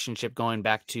have a relationship going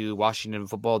back to Washington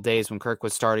football days when Kirk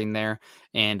was starting there.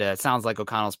 And it sounds like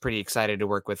O'Connell's pretty excited to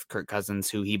work with Kirk Cousins,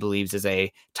 who he believes is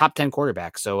a top 10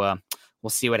 quarterback. So we'll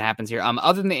see what happens here.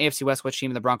 Other than the AFC West, which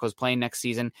team the Broncos playing next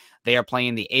season? They are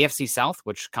playing the AFC South,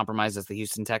 which compromises the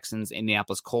Houston Texans,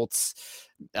 Indianapolis Colts,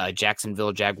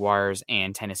 Jacksonville Jaguars,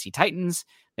 and Tennessee Titans.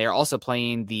 They are also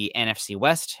playing the NFC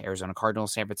West, Arizona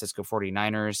Cardinals, San Francisco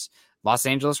 49ers, Los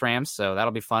Angeles Rams. So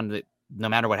that'll be fun no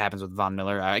matter what happens with Von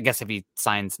Miller. I guess if he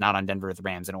signs not on Denver with the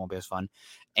Rams, then it won't be as fun.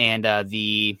 And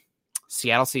the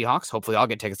Seattle Seahawks. Hopefully I'll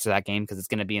get tickets to that game because it's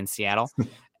going to be in Seattle.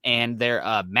 And their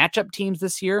matchup teams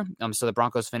this year. So the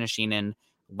Broncos finishing in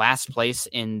last place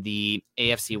in the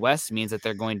AFC West means that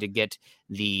they're going to get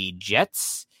the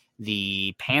Jets,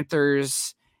 the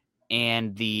Panthers,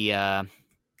 and the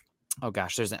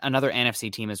there's another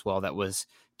NFC team as well that was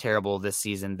terrible this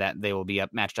season that they will be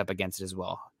matched up against as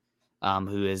well,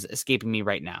 who is escaping me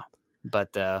right now. But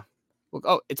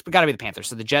it's got to be the Panthers.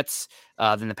 So the Jets,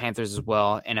 then the Panthers as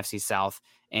well, NFC South,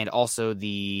 and also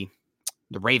the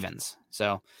Ravens.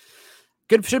 So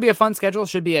good. Should be a fun schedule.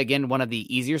 Should be, again, one of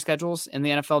the easier schedules in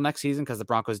the NFL next season because the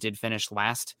Broncos did finish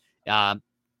last.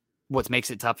 What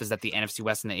makes it tough is that the NFC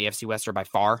West and the AFC West are by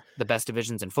far the best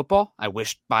divisions in football. I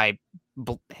wish by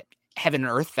heaven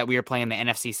and earth that we are playing the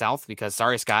NFC South because,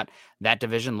 sorry, Scott, that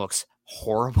division looks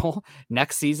horrible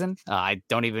next season. I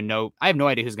don't even know. I have no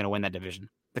idea who's going to win that division.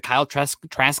 The Kyle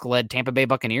Trask-led Tampa Bay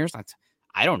Buccaneers?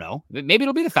 I don't know. Maybe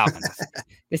it'll be the Falcons.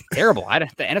 It's terrible. The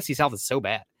NFC South is so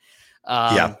bad.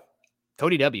 Yeah.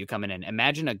 Cody W. coming in.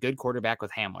 Imagine a good quarterback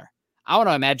with Hamler. I want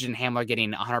to imagine Hamler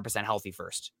getting 100% healthy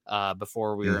first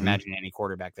before we were imagining any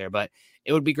quarterback there. But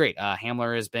it would be great.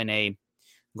 Hamler has been a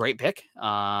great pick.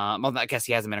 Well, I guess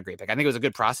he hasn't been a great pick. I think it was a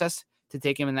good process to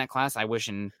take him in that class. I wish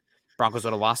Broncos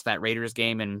would have lost that Raiders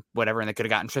game and whatever, and they could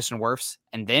have gotten Tristan Wirfs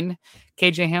and then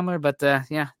KJ Hamler. But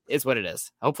yeah, it's what it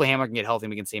is. Hopefully Hamler can get healthy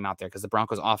and we can see him out there because the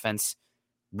Broncos offense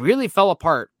really fell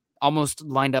apart, almost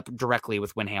lined up directly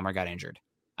with when Hamler got injured.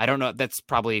 I don't know. That's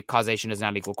probably causation does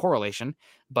not equal correlation,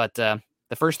 but the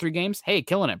first 3 games, hey,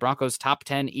 killing it. Broncos top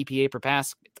 10 EPA per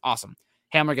pass. It's awesome.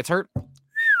 Hamler gets hurt.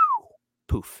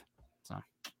 Poof. So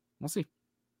we'll see.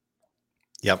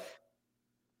 Yep.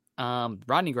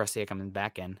 Rodney Garcia coming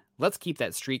back in. Let's keep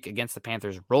that streak against the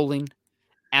Panthers rolling.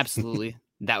 Absolutely.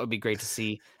 That would be great to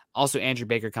see. Also, Andrew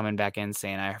Baker coming back in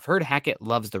saying, I've heard Hackett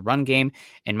loves the run game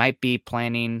and might be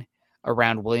planning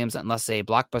around Williams unless a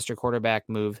blockbuster quarterback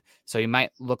move. So he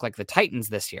might look like the Titans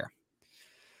this year.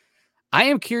 I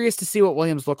am curious to see what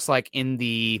Williams looks like in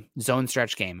the zone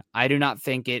stretch game. I do not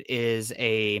think it is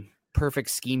a perfect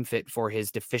scheme fit for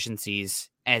his deficiencies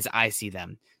as I see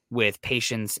them, with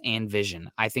patience and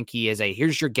vision. I think he is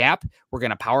here's your gap. We're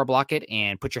going to power block it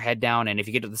and put your head down. And if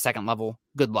you get to the second level,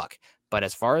 good luck. But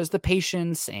as far as the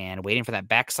patience and waiting for that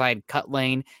backside cut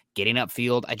lane, getting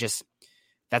upfield,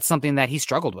 that's something that he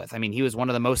struggled with. I mean, he was one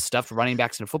of the most stuffed running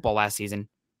backs in football last season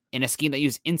in a scheme that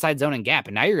used inside zone and gap.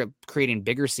 And now you're creating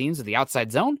bigger seams with the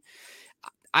outside zone.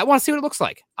 I want to see what it looks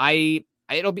like.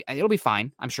 It'll be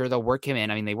fine. I'm sure they'll work him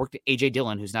in. I mean, they worked AJ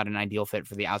Dillon, who's not an ideal fit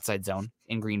for the outside zone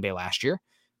in Green Bay last year.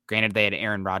 Granted, they had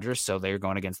Aaron Rodgers, so they're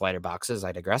going against lighter boxes.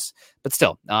 I digress. But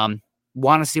still,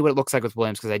 want to see what it looks like with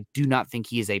Williams because I do not think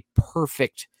he is a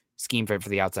perfect scheme fit for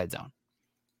the outside zone.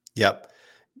 Yep.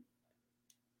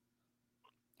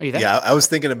 Are you there? Yeah, I was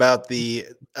thinking about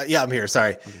yeah, I'm here.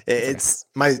 Sorry. It's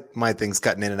my thing's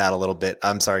cutting in and out a little bit.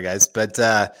 I'm sorry, guys. But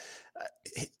I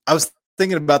was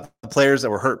thinking about the players that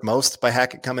were hurt most by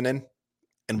Hackett coming in,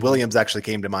 and Williams actually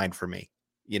came to mind for me.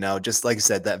 You know, just like I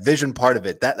said, that vision part of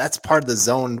it, that's part of the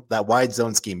zone, that wide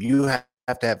zone scheme. You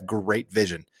have to have great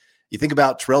vision. You think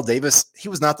about Terrell Davis, he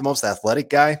was not the most athletic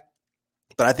guy,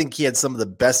 but I think he had some of the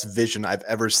best vision I've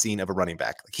ever seen of a running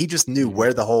back. Like he just knew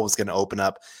where the hole was going to open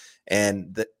up.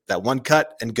 And that one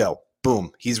cut and go,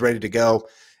 boom, he's ready to go.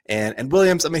 And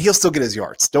Williams, I mean, he'll still get his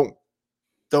yards. Don't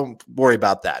worry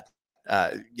about that.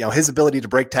 His ability to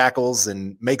break tackles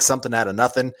and make something out of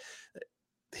nothing,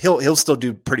 he'll still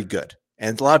do pretty good.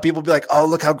 And a lot of people will be like, oh,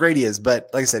 look how great he is. But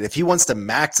like I said, if he wants to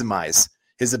maximize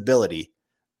his ability,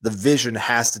 the vision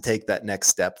has to take that next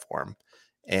step for him.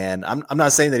 And I'm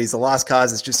not saying that he's a lost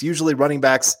cause. It's just usually running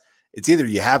backs, it's either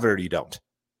you have it or you don't.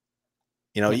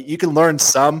 You know, you can learn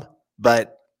some,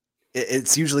 but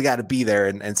it's usually got to be there.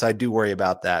 And so I do worry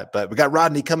about that. But we got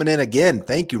Rodney coming in again.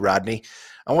 Thank you, Rodney.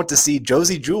 I want to see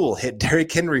Josie Jewell hit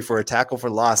Derrick Henry for a tackle for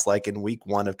loss like in week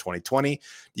 1 of 2020.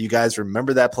 Do you guys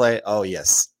remember that play? Oh,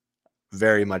 yes,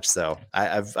 very much so.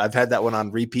 I've had that one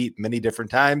on repeat many different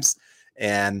times,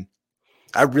 and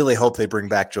I really hope they bring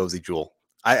back Josie Jewell.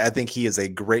 I think he is a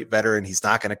great veteran. He's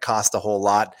not going to cost a whole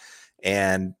lot,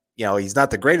 and you know, he's not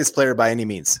the greatest player by any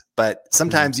means, but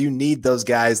sometimes you need those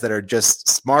guys that are just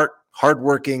smart,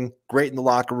 hardworking, great in the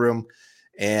locker room,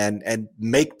 and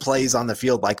make plays on the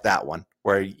field like that one,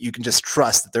 where you can just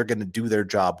trust that they're going to do their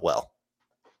job well.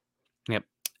 Yep,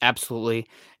 absolutely.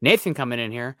 Nathan coming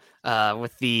in here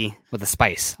with the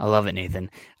spice. I love it,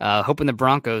 Nathan. Hoping the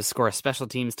Broncos score a special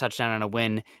teams touchdown and a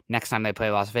win next time they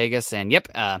play Las Vegas. And yep,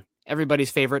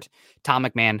 everybody's favorite, Tom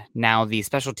McMahon, now the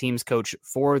special teams coach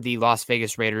for the Las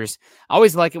Vegas Raiders. I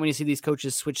always like it when you see these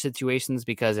coaches switch situations,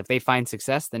 because if they find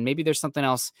success, then maybe there's something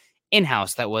else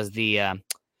in-house that was the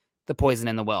poison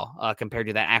in the well compared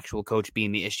to that actual coach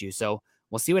being the issue. So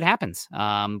we'll see what happens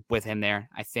with him there.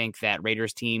 I think that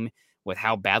Raiders team, with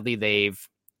how badly they've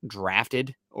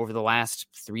drafted over the last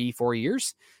 3-4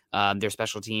 years, their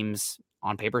special teams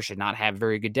on paper should not have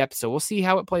very good depth. So we'll see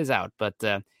how it plays out. But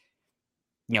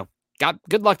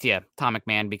good luck to you, Tom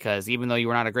McMahon, because even though you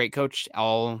were not a great coach,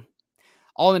 all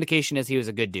indication is he was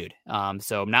a good dude.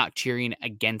 So I'm not cheering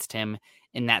against him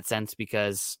in that sense,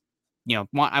 because,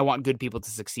 I want good people to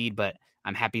succeed, but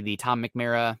I'm happy the Tom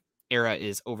McMahon era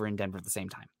is over in Denver at the same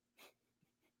time.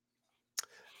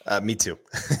 Me too.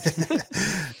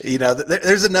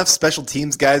 There's enough special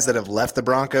teams guys that have left the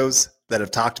Broncos that have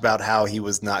talked about how he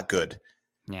was not good.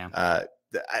 Yeah.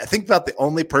 I think about the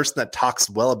only person that talks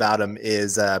well about him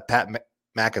is Pat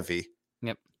McAfee.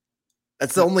 Yep.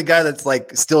 That's the only guy that's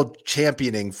like still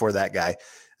championing for that guy.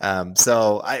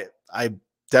 So I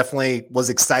definitely was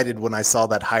excited when I saw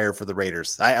that hire for the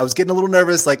Raiders. I was getting a little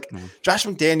nervous. Josh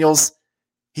McDaniels,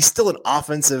 he's still an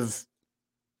offensive.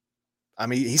 I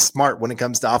mean, he's smart when it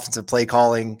comes to offensive play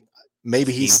calling.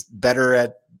 Maybe he's better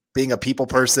at being a people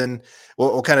person.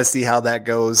 We'll kind of see how that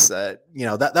goes.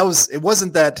 It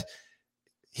wasn't that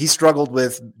he struggled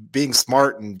with being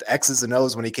smart and X's and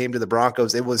O's when he came to the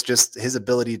Broncos. It was just his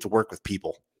ability to work with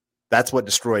people. That's what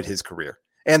destroyed his career,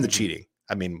 and the cheating.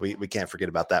 I mean, we can't forget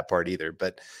about that part either.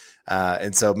 But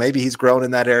and so maybe he's grown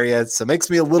in that area. So it makes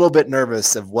me a little bit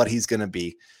nervous of what he's going to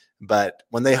be. But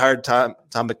when they hired Tom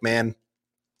McMahon,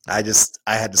 I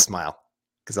had to smile,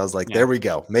 because I was like, There we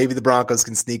go. Maybe the Broncos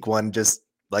can sneak one just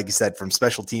like you said, from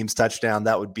special teams touchdown,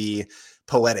 that would be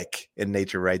poetic in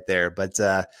nature right there. But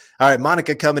all right,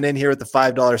 Monica coming in here with the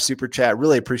 $5 super chat.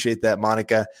 Really appreciate that,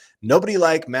 Monica. Nobody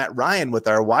like Matt Ryan with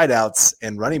our wideouts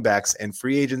and running backs and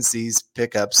free agencies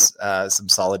pickups, some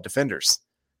solid defenders.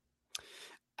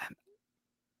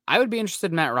 I would be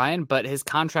interested in Matt Ryan, but his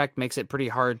contract makes it pretty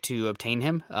hard to obtain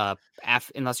him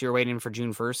unless you're waiting for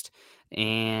June 1st.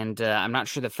 And I'm not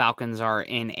sure the Falcons are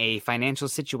in a financial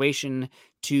situation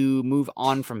to move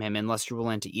on from him unless you're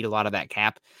willing to eat a lot of that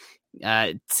cap.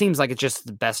 It seems like it's just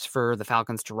the best for the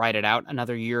Falcons to ride it out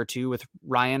another year or two with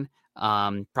Ryan,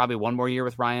 probably one more year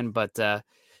with Ryan, but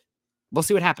we'll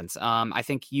see what happens. I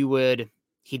think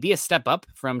he'd be a step up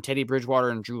from Teddy Bridgewater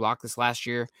and Drew Lock this last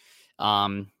year.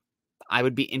 I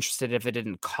would be interested if it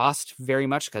didn't cost very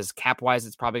much because cap-wise,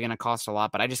 it's probably going to cost a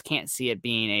lot, but I just can't see it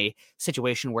being a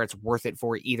situation where it's worth it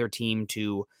for either team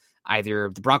to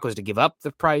either the Broncos to give up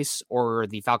the price or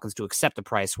the Falcons to accept the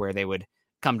price where they would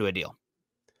come to a deal.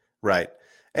 Right.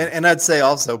 And I'd say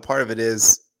also part of it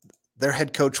is their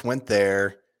head coach went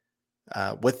there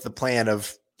with the plan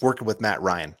of working with Matt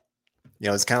Ryan.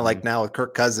 It's kind of like now with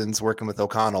Kirk Cousins working with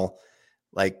O'Connell,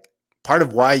 like, part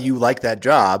of why you like that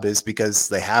job is because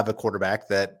they have a quarterback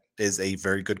that is a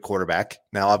very good quarterback.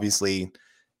 Now, obviously,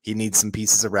 he needs some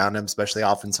pieces around him, especially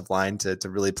offensive line, to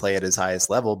really play at his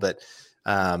highest level. But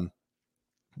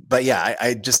yeah,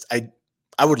 I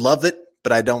would love it,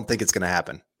 but I don't think it's going to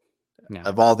happen. No.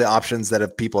 Of all the options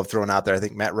that people have thrown out there, I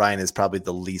think Matt Ryan is probably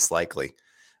the least likely.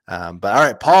 But all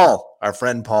right, Paul, our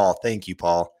friend Paul, thank you,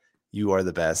 Paul. You are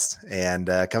the best. And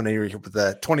coming in here with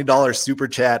a $20 super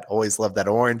chat. Always love that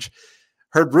orange.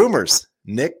 Heard rumors.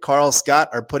 Nick, Carl, Scott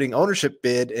are putting ownership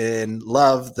bid in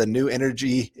love the new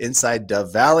energy inside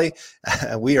Dove Valley.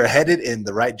 We are headed in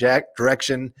the right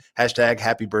direction. Hashtag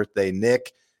happy birthday,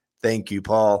 Nick. Thank you,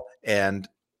 Paul. And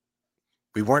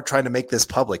we weren't trying to make this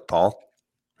public, Paul.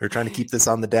 We're trying to keep this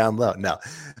on the down low. No.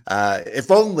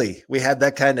 If only we had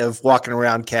that kind of walking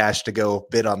around cash to go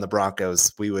bid on the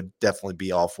Broncos, we would definitely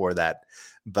be all for that.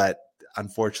 But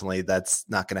unfortunately, that's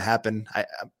not going to happen. I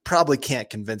probably can't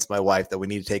convince my wife that we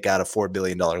need to take out a $4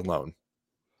 billion loan.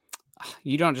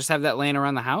 You don't just have that laying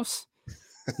around the house?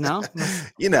 No?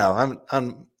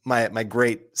 I'm my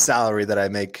great salary that I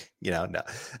make, no.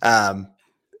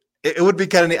 It would be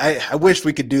kind of, I wish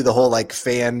we could do the whole like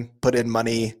fan put in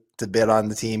money to bid on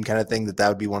the team kind of thing, that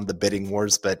would be one of the bidding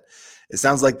wars, but it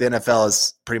sounds like the NFL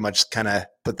has pretty much kind of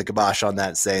put the kibosh on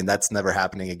that, saying that's never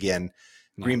happening again.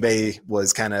 No. Green Bay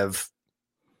was kind of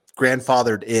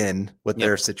grandfathered in with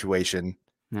their situation,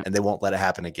 and they won't let it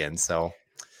happen again. So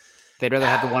they'd rather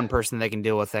have the one person they can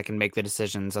deal with that can make the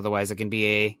decisions. Otherwise, it can be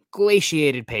a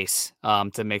glaciated pace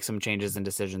to make some changes and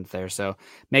decisions there. So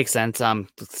makes sense.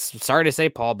 Sorry to say,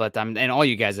 Paul, but and all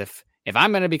you guys, if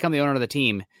I'm going to become the owner of the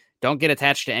team, don't get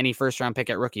attached to any first-round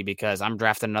pick at rookie, because I'm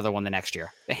drafting another one the next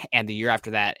year and the year after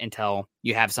that until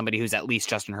you have somebody who's at least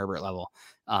Justin Herbert level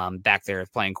back there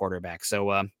playing quarterback.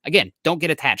 So, again, don't get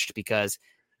attached, because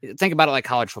think about it like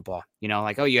college football.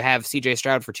 Like, oh, you have C.J.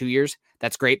 Stroud for 2 years.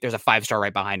 That's great. There's a 5-star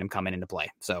right behind him coming into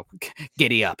play. So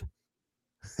giddy up.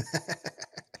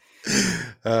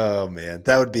 Oh, man.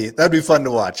 That'd be fun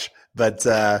to watch. But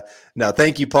no,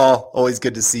 thank you, Paul. Always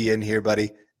good to see you in here,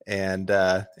 buddy. And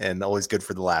always good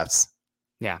for the laughs.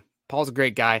 Yeah, Paul's a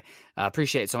great guy.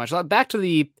 Appreciate it so much. Back to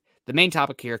the main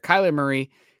topic here. Kyler Murray.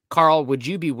 Carl, would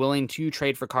you be willing to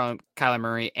trade for Kyler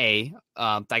Murray? I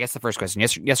guess the first question,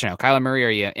 yes or no. Kyler Murray, are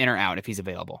you in or out if he's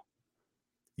available?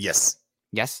 Yes.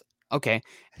 Yes? Okay.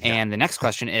 Yeah. And the next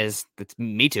question is,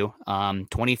 me too.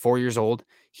 24 years old.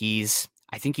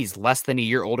 I think he's less than a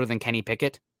year older than Kenny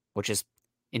Pickett, which is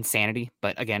insanity.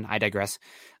 But again, I digress.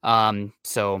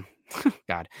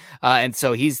 God. And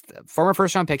so he's former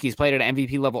first-round pick. He's played at an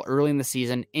MVP level early in the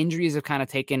season. Injuries have kind of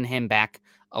taken him back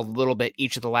a little bit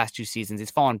each of the last 2 seasons.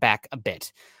 He's fallen back a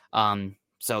bit.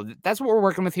 So that's what we're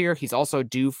working with here. He's also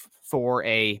due for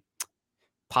a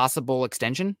possible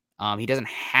extension. He doesn't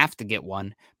have to get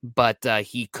one, but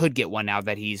he could get one now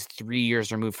that he's 3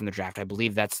 years removed from the draft. I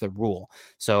believe that's the rule.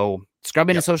 So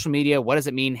scrubbing his social media, what does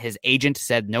it mean? His agent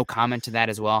said no comment to that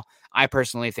as well. I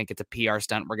personally think it's a PR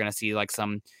stunt. We're going to see like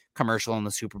some commercial in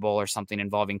the Super Bowl or something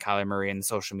involving Kyler Murray in the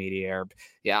social media. Or,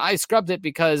 I scrubbed it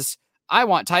because I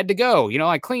want Tide to go.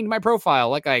 I cleaned my profile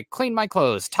like I cleaned my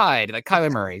clothes. Tide, like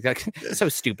Kyler Murray. So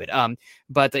stupid.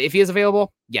 But if he is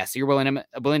available, yes, you're willing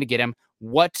to get him.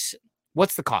 What's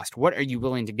the cost? What are you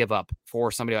willing to give up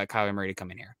for somebody like Kyler Murray to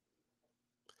come in here?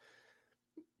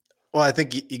 Well, I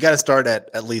think you got to start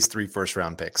at least 3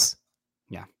 first-round picks.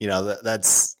 Yeah.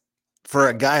 That's for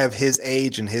a guy of his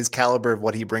age and his caliber of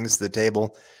what he brings to the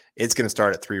table. It's going to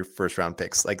start at 3 first-round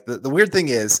picks. Like the weird thing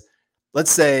is,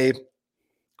 let's say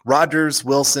Rodgers,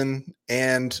 Wilson,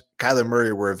 and Kyler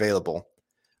Murray were available.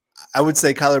 I would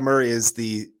say Kyler Murray is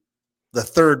the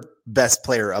third best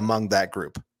player among that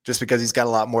group, just because he's got a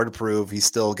lot more to prove. He's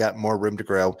still got more room to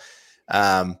grow.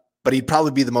 But he'd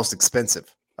probably be the most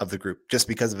expensive of the group just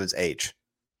because of his age.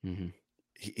 Mm-hmm.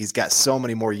 He's got so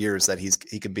many more years that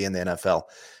he could be in the NFL.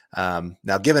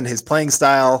 Now, given his playing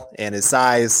style and his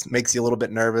size, makes you a little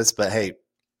bit nervous. But hey,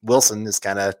 Wilson is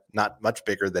kind of not much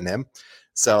bigger than him.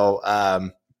 So,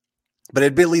 but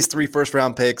it'd be at least 3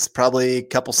 first-round picks, probably a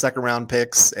couple second-round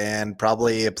picks, and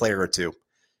probably a player or two.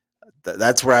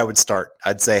 That's where I would start.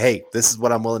 I'd say, hey, this is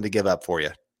what I'm willing to give up for you.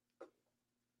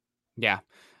 Yeah,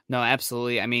 no,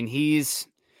 absolutely. I mean, he's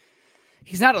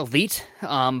not elite,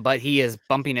 but he is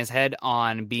bumping his head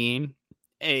on being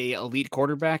a elite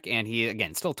quarterback. And he,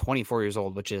 again, still 24 years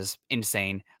old, which is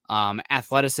insane.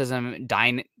 Athleticism,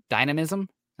 dynamism,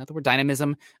 not the word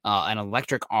dynamism, an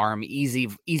electric arm, easy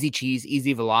cheese,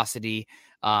 easy velocity.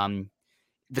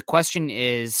 The question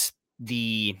is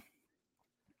the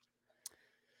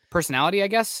personality, I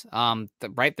guess.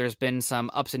 Right. There's been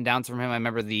some ups and downs from him. I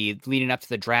remember leading up to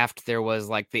the draft, there was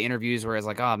like the interviews where it's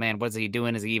like, oh man, what's he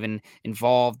doing? Is he even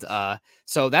involved?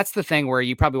 So that's the thing where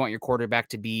you probably want your quarterback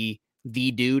to be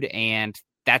the dude. And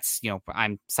that's,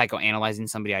 I'm psychoanalyzing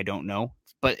somebody I don't know,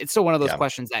 but it's still one of those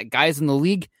questions that guys in the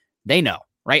league, they know,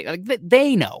 right? Like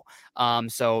they know.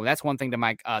 So that's one thing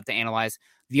to analyze.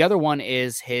 The other one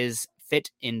is his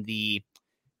fit in the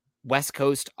West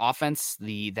Coast offense,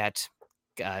 that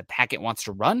Hackett wants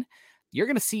to run. You're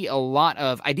going to see a lot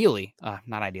of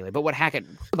not ideally, but what Hackett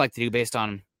would like to do based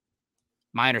on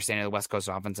my understanding of the West Coast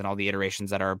offense and all the iterations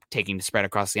that are taking to spread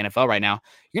across the NFL right now.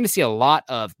 You're going to see a lot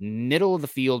of middle of the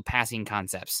field passing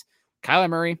concepts. Kyler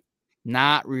Murray,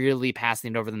 not really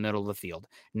passing it over the middle of the field.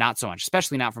 Not so much,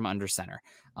 especially not from under center.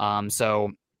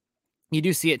 So you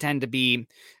do see it tend to be,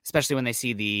 especially when they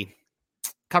see the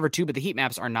cover 2, but the heat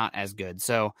maps are not as good.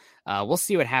 So we'll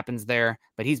see what happens there,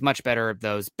 but he's much better at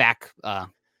those back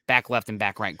left and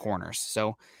back right corners.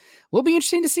 So we'll be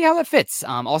interesting to see how that fits.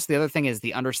 Also, the other thing is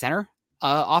the under center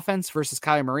offense versus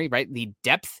Kyler Murray, right? The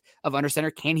depth of under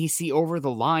center. Can he see over the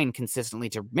line consistently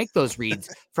to make those reads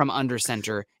from under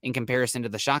center in comparison to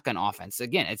the shotgun offense?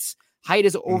 Again, height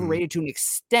is overrated to an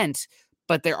extent,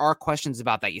 but there are questions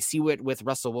about that. You see it with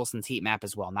Russell Wilson's heat map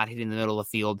as well, not hitting the middle of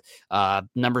the field.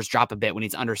 Numbers drop a bit when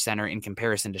he's under center in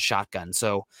comparison to shotgun.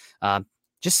 So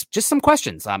just some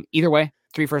questions. Either way,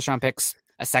 3 first-round picks,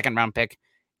 a second-round pick.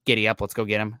 Giddy up. Let's go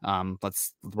get him.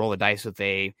 Let's roll the dice with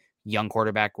a young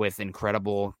quarterback with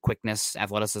incredible quickness,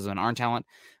 athleticism, and arm talent.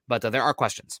 But there are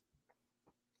questions.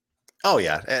 Oh,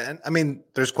 yeah. And I mean,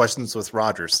 there's questions with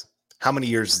Rodgers. How many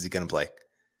years is he going to play?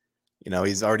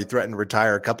 He's already threatened to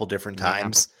retire a couple different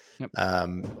times. Yep.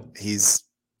 He's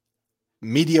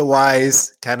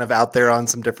media-wise kind of out there on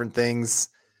some different things.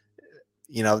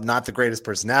 Not the greatest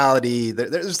personality.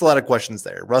 There's a lot of questions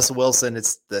there. Russell Wilson,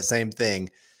 it's the same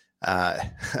thing.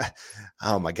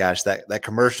 Oh my gosh, that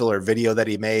commercial or video that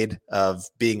he made of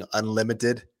being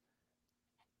unlimited.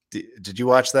 Did you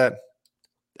watch that?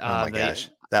 Oh my gosh.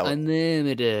 That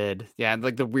unlimited. Yeah,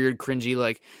 like the weird cringy,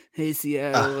 like, hey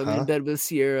Seattle, I'm in bed with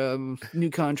Sierra, new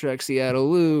contract, Seattle.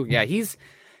 Woo. Yeah, he's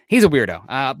a weirdo.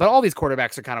 But all these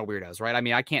quarterbacks are kind of weirdos, right? I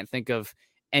mean, I can't think of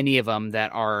any of them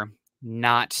that are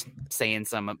not saying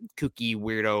some kooky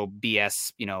weirdo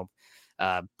BS,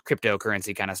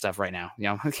 cryptocurrency kind of stuff right now.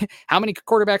 How many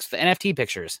quarterbacks with NFT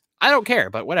pictures? I don't care,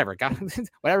 but whatever.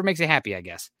 Whatever makes you happy, I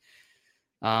guess.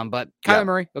 But Kyler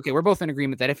Murray, okay, we're both in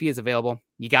agreement that if he is available,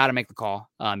 you got to make the call.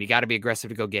 You got to be aggressive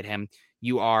to go get him.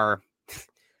 You are,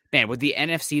 man, would the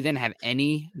NFC then have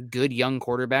any good young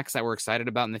quarterbacks that we're excited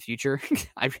about in the future?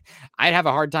 I'd have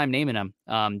a hard time naming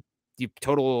them. You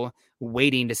total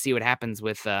waiting to see what happens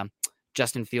with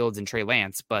Justin Fields and Trey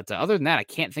Lance. But other than that, I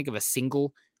can't think of a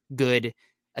single good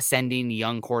ascending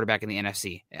young quarterback in the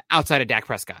NFC outside of Dak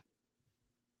Prescott.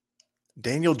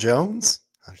 Daniel Jones?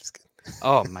 I'm just kidding.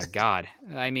 Oh my God.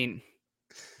 I mean,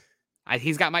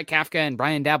 he's got Mike Kafka and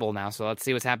Brian Dabble now. So let's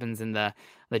see what happens in the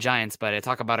Giants. But I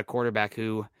talk about a quarterback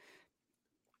who,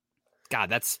 God,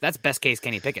 that's best case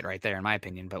Kenny Pickett right there, in my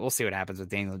opinion. But we'll see what happens with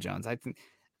Daniel Jones. I think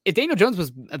if Daniel Jones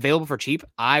was available for cheap,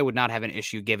 I would not have an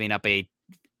issue giving up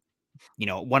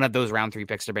one of those round 3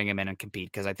 picks to bring him in and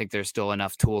compete, because I think there's still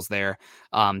enough tools there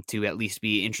to at least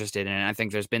be interested in it. And I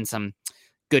think there's been some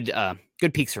good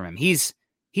peaks from him.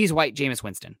 He's white Jameis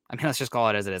Winston. I mean, let's just call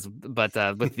it as it is. But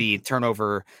with the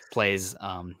turnover plays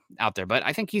out there. But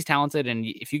I think he's talented, and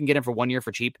if you can get him for 1 year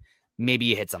for cheap, maybe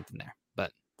you hit something there.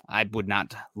 But I would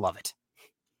not love it.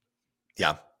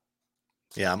 Yeah.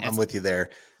 Yeah, I'm with you there.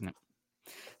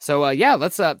 So yeah,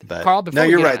 let's Carl. Before no,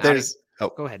 you're right. There's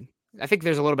go ahead. I think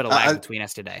there's a little bit of lag between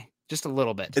us today, just a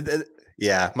little bit.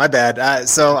 Yeah, my bad.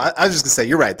 So I was just gonna say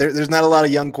you're right. There's not a lot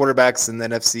of young quarterbacks in the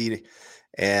NFC,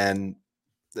 and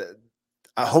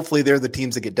hopefully they're the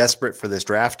teams that get desperate for this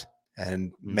draft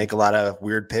and make a lot of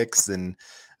weird picks. And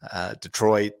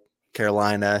Detroit,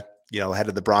 Carolina, ahead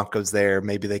of the Broncos there.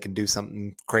 Maybe they can do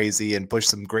something crazy and push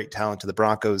some great talent to the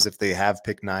Broncos if they have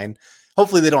pick 9.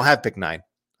 Hopefully they don't have pick 9.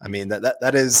 I mean,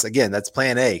 that is, again, that's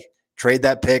plan A. Trade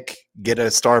that pick, get a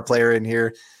star player in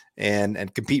here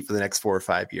and compete for the next 4 or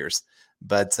 5 years.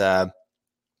 But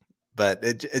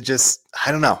it just,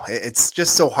 I don't know. It's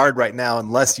just so hard right now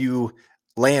unless you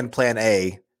land plan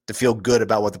A to feel good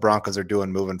about what the Broncos are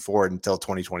doing moving forward until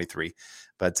 2023.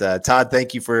 But Todd,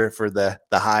 thank you for the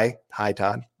hi. Hi,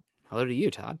 Todd. Hello to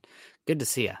you, Todd. Good to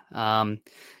see you. Yeah,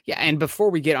 and before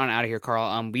we get on out of here,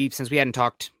 Carl, since we hadn't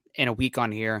talked in a week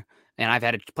on here, and I've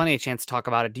had plenty of chance to talk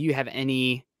about it, do you have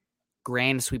any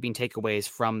grand sweeping takeaways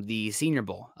from the Senior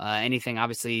Bowl? Anything?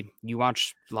 Obviously, you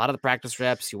watch a lot of the practice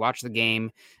reps, you watch the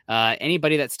game.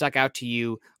 Anybody that stuck out to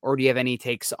you, or do you have any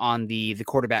takes on the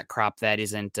quarterback crop that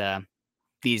isn't?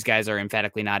 These guys are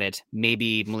emphatically not it.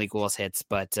 Maybe Malik Willis hits,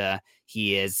 but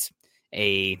he is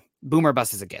a boomer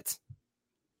bust as it gets.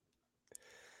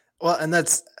 Well, and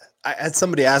I had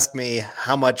somebody ask me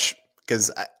how much,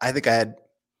 because I think I had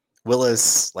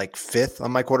Willis like 5th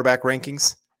on my quarterback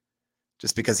rankings,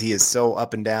 just because he is so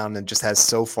up and down and just has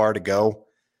so far to go.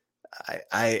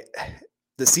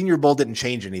 The Senior Bowl didn't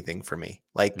change anything for me.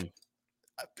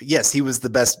 Yes, he was the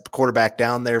best quarterback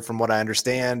down there from what I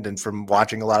understand, and from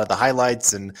watching a lot of the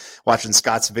highlights and watching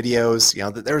Scott's videos,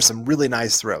 there were some really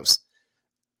nice throws,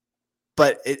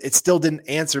 but it still didn't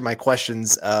answer my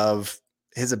questions of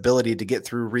his ability to get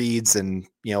through reads and,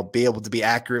 be able to be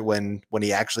accurate when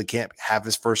he actually can't have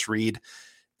his first read.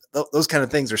 Those kind of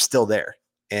things are still there.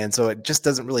 And so it just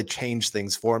doesn't really change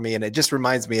things for me. And it just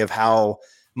reminds me of how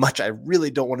much I really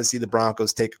don't want to see the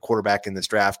Broncos take a quarterback in this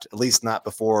draft, at least not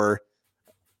before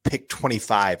pick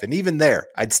 25. And even there,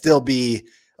 I'd still be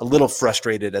a little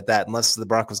frustrated at that, unless the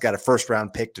Broncos got a first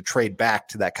round pick to trade back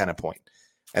to that kind of point.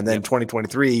 And then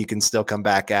 2023, you can still come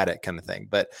back at it kind of thing.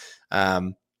 But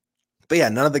yeah,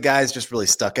 none of the guys just really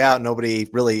stuck out. Nobody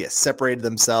really separated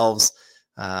themselves.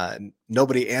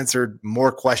 Nobody answered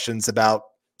more questions about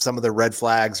some of the red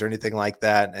flags or anything like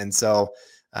that. And so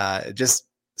it just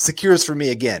secures for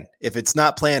me again. If it's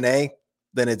not plan A,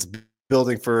 then it's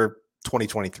building for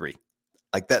 2023.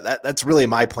 Like that's really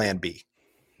my plan B.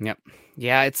 Yep.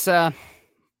 Yeah, it's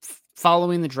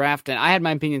following the draft, and I had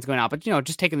my opinions going out, but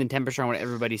just taking the temperature on what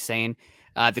everybody's saying.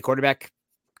 The quarterback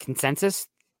consensus.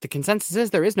 The consensus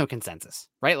is there is no consensus,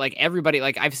 right? Like everybody,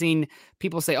 I've seen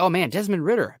people say, oh man, Desmond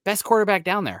Ridder, best quarterback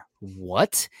down there.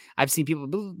 What? I've seen people,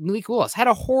 Malik Willis had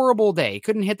a horrible day.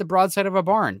 Couldn't hit the broadside of a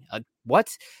barn.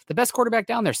 What? The best quarterback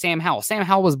down there, Sam Howell. Sam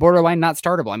Howell was borderline not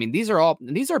startable. I mean, these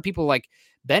are people like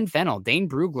Ben Fennell, Dane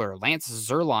Brugler, Lance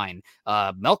Zierlein,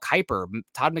 Mel Kiper,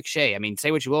 Todd McShay. I mean, say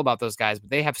what you will about those guys,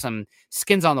 but they have some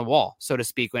skins on the wall, so to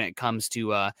speak, when it comes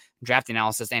to draft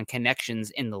analysis and connections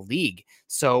in the league.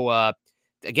 So,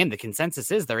 again, the consensus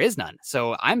is there is none.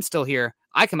 So I'm still here.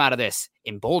 I come out of this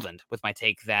emboldened with my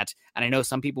take that, and I know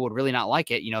some people would really not like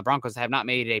it. The Broncos have not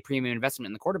made a premium investment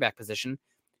in the quarterback position.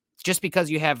 Just because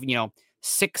you have,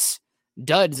 6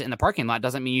 duds in the parking lot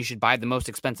doesn't mean you should buy the most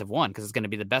expensive one, because it's going to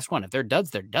be the best one. If they're duds,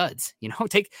 they're duds.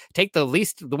 Take the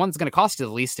least, the one that's going to cost you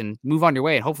the least, and move on your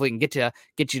way. And hopefully it can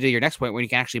get you to your next point where you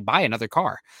can actually buy another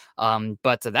car.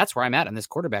 But that's where I'm at in this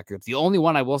quarterback group. The only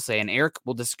one I will say, and Eric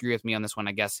will disagree with me on this one,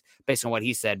 I guess, based on what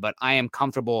he said, but I am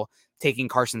comfortable taking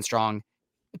Carson Strong,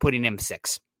 putting him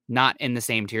 6, not in the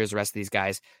same tier as the rest of these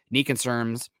guys. Knee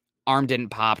concerns, arm didn't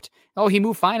popped. Oh, he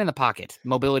moved fine in the pocket.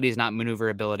 Mobility is not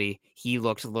maneuverability. He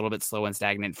looked a little bit slow and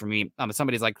stagnant for me.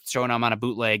 Somebody's showing him on a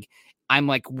bootleg. I'm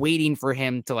waiting for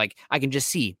him to I can just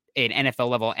see an NFL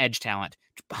level edge talent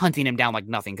hunting him down like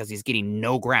nothing, because he's getting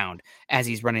no ground as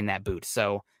he's running that boot.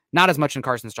 So not as much in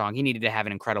Carson Strong. He needed to have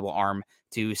an incredible arm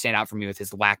to stand out for me with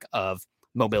his lack of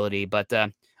mobility. But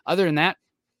other than that,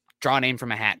 draw a name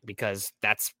from a hat, because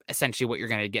that's essentially what you're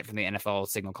going to get from the NFL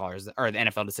signal callers or the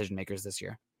NFL decision makers this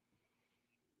year.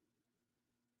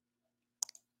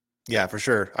 Yeah, for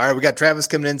sure. All right, we got Travis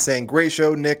coming in saying, great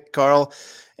show, Nick, Carl.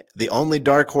 The only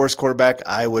dark horse quarterback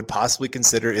I would possibly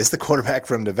consider is the quarterback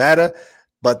from Nevada,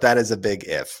 but that is a big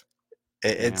if.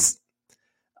 It's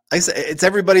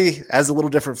everybody has a little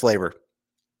different flavor.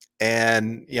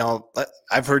 And,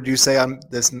 I've heard you say on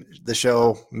the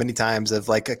show many times of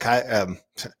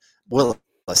Willis.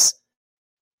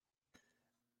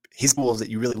 He's the that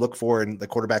you really look for in the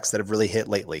quarterbacks that have really hit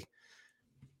lately.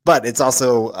 But it's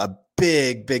also a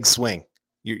big swing.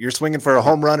 You're swinging for a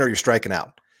home run or you're striking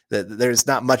out. There's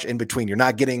not much in between. You're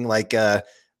not getting like a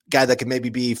guy that could maybe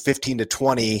be 15 to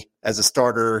 20 as a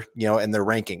starter, in their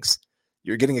rankings.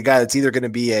 You're getting a guy that's either going to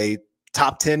be a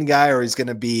top 10 guy or he's going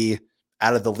to be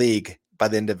out of the league by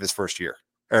the end of his first year,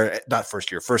 or not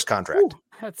first year, first contract. Ooh,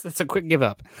 that's a quick give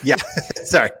up. Yeah.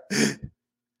 Sorry.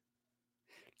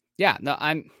 Yeah, no,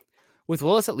 I'm with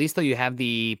Willis. At least though, you have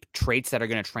the traits that are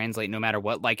going to translate no matter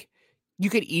what. Like you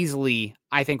could easily,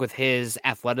 I think, with his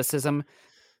athleticism,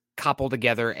 couple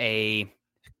together a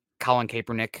Colin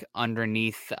Kaepernick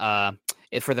underneath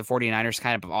it for the 49ers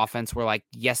kind of offense where, like,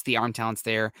 yes, the arm talent's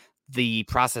there. The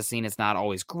processing is not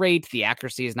always great. The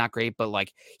accuracy is not great, but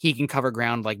like he can cover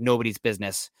ground like nobody's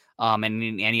business. And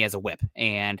he has a whip,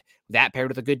 and that paired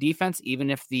with a good defense, even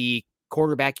if the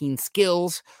quarterbacking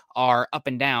skills are up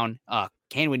and down,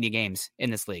 can win you games in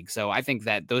this league. So I think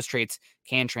that those traits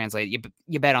can translate.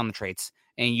 You bet on the traits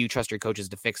and you trust your coaches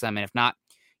to fix them. And if not,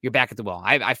 you're back at the well.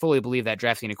 I fully believe that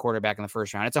drafting a quarterback in the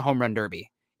first round, it's a home run derby.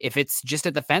 If it's just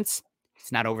at the fence,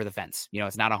 it's not over the fence.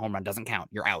 It's not a home run. Doesn't count.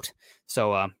 You're out.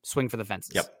 So swing for the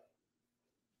fences. Yep.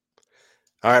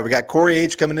 All right. We got Corey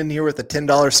H coming in here with a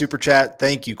 $10 super chat.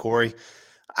 Thank you, Corey.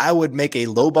 I would make a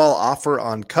lowball offer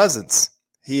on Cousins.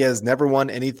 He has never won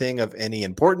anything of any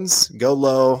importance. Go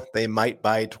low. They might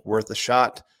bite. Worth a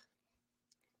shot.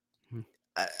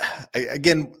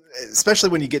 Again, especially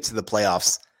when you get to the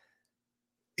playoffs,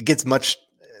 it gets much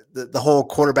the whole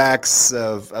quarterbacks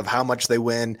of how much they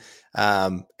win.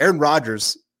 Aaron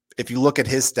Rodgers, if you look at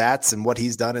his stats and what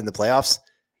he's done in the playoffs,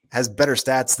 has better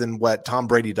stats than what Tom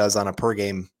Brady does on a per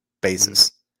game basis.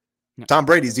 Mm-hmm. Tom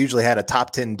Brady's usually had a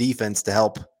top 10 defense to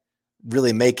help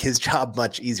really make his job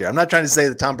much easier. I'm not trying to say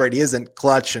that Tom Brady isn't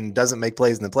clutch and doesn't make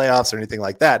plays in the playoffs or anything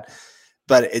like that,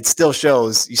 but it still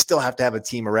shows you still have to have a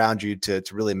team around you to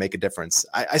really make a difference.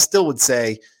 I still would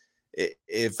say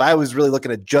if I was really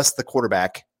looking at just the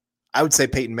quarterback, I would say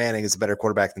Peyton Manning is a better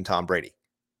quarterback than Tom Brady.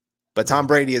 But Tom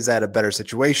Brady is at a better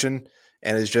situation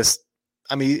and is just,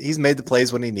 he's made the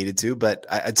plays when he needed to, but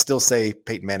I'd still say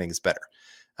Peyton Manning is better.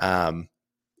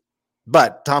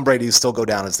 But Tom Brady will still go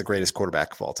down as the greatest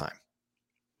quarterback of all time.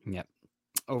 Yep.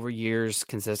 Over years,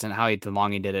 consistent, how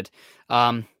long he did it.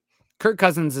 Kirk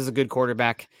Cousins is a good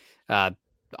quarterback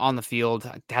on the field.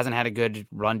 Hasn't had a good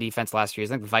run defense last year. I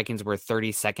think the Vikings were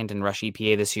 32nd in rush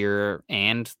EPA this year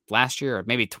and last year, or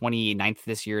maybe 29th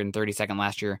this year and 32nd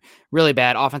last year. Really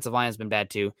bad. Offensive line has been bad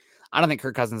too. I don't think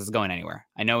Kirk Cousins is going anywhere.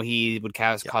 I know he would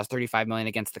cost $35 million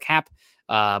against the cap,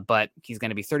 but he's going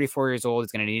to be 34 years old.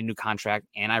 He's going to need a new contract.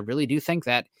 And I really do think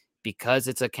that because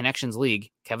it's a connections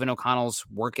league, Kevin O'Connell's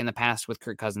work in the past with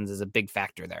Kirk Cousins is a big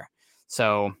factor there.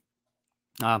 So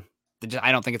I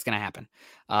don't think it's going to happen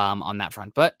on that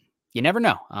front, but you never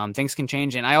know. Things can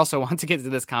change. And I also want to get to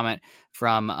this comment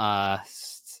from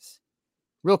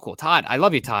real cool Todd. I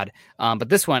love you, Todd. But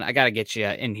this one, I got to get you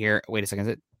in here. Wait a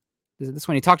second. Is it this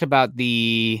one? He talked about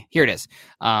here it is.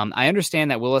 I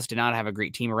understand that Willis did not have a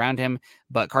great team around him,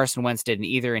 but Carson Wentz didn't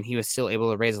either. And he was still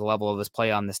able to raise the level of his play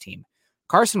on this team.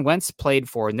 Carson Wentz played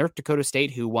for North Dakota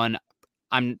State, who won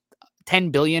 10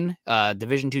 billion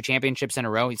Division II championships in a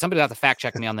row. Somebody will have to fact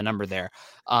check me on the number there.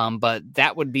 But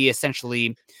that would be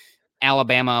essentially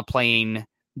Alabama playing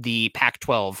the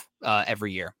Pac-12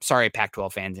 every year. Sorry,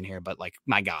 Pac-12 fans in here, but like,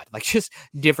 my God, like just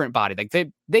different body. Like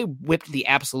they whipped the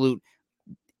absolute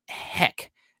heck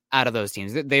out of those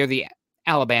teams. They're the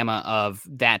Alabama of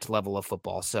that level of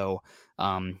football. So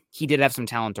he did have some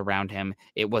talent around him.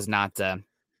 It was not...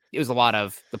 it was a lot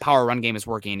of the power run game is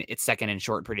working. It's second and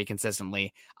short pretty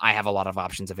consistently. I have a lot of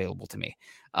options available to me.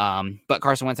 But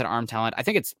Carson Wentz had arm talent. I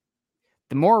think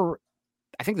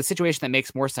the situation that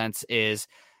makes more sense is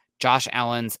Josh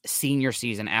Allen's senior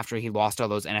season after he lost all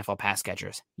those NFL pass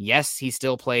catchers. Yes, he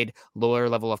still played lower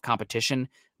level of competition,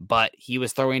 but he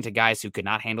was throwing to guys who could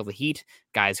not handle the heat,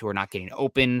 guys who were not getting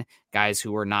open, guys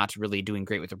who were not really doing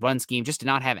great with the run scheme, just did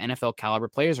not have NFL caliber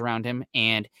players around him.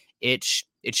 And it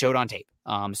showed on tape.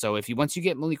 So once you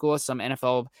get Malik Willis, some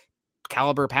NFL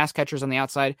caliber pass catchers on the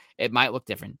outside, it might look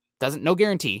different. No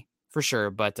guarantee for sure,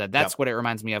 but that's what it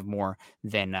reminds me of more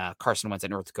than Carson Wentz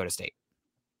at North Dakota State.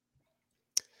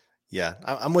 Yeah,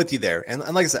 I'm with you there. And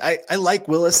like I said, I like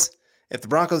Willis. If the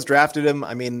Broncos drafted him,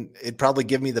 it'd probably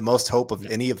give me the most hope of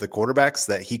any of the quarterbacks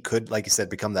that he could, like you said,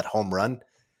 become that home run.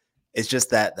 It's just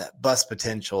that bust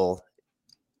potential.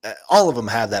 All of them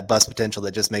have that bust potential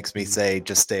that just makes me say,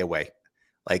 just stay away.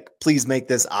 Like, please make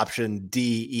this option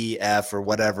D, E, F, or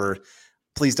whatever.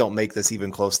 Please don't make this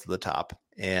even close to the top.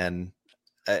 And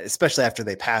especially after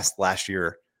they passed last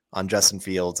year on Justin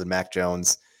Fields and Mac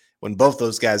Jones, when both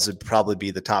those guys would probably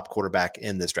be the top quarterback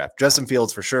in this draft. Justin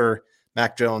Fields for sure.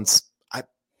 Mac Jones,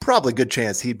 probably a good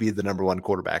chance he'd be the number one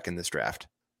quarterback in this draft.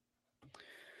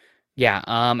 Yeah.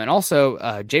 And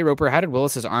also, Jay Roper, how did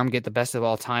Willis's arm get the best of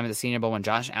all time at the Senior Bowl when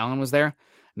Josh Allen was there?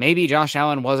 Maybe Josh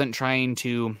Allen wasn't trying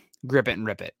to grip it and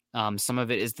rip it. Some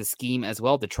of it is the scheme as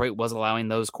well. Detroit was allowing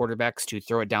those quarterbacks to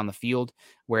throw it down the field,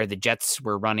 where the Jets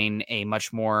were running a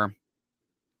much more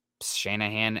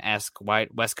Shanahan-esque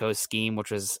West Coast scheme, which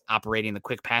was operating the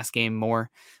quick pass game more,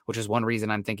 which is one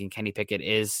reason I'm thinking Kenny Pickett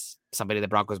is somebody the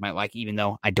Broncos might like, even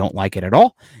though I don't like it at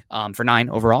all. For 9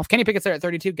 overall, if Kenny Pickett's there at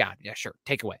 32, God, yeah, sure,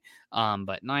 take away.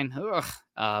 But 9,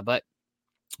 but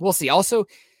we'll see. Also,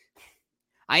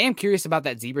 I am curious about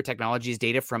that Zebra Technologies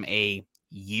data from a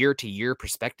year-to-year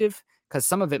perspective, because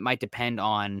some of it might depend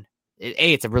on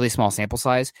A, it's a really small sample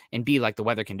size, and B, like the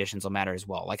weather conditions will matter as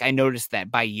well. Like I noticed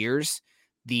that by years,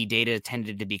 the data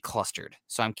tended to be clustered.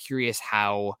 So I'm curious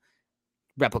how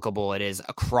replicable it is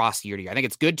across year to year. I think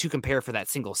it's good to compare for that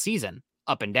single season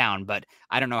up and down, but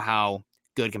I don't know how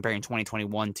good comparing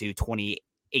 2021 to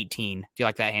 2018. Do you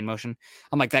like that hand motion?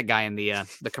 I'm like that guy in the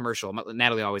commercial.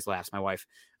 Natalie always laughs, my wife.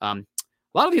 A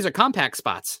lot of these are compact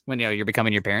spots when you're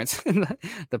becoming your parents in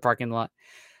the parking lot.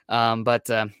 But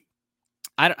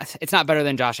it's not better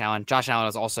than Josh Allen. Josh Allen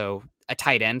is also a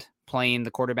tight end playing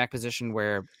the quarterback position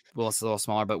where Willis is a little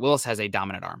smaller, but Willis has a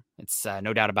dominant arm. It's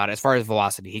no doubt about it. As far as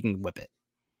velocity, he can whip it.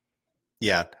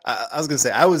 Yeah, I was going to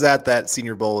say, I was at that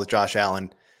Senior Bowl with Josh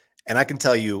Allen, and I can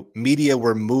tell you media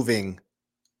were moving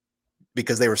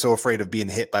because they were so afraid of being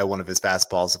hit by one of his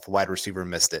fastballs if a wide receiver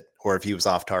missed it or if he was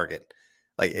off target.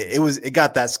 Like it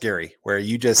got that scary where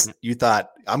you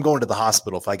thought, I'm going to the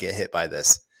hospital if I get hit by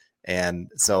this. And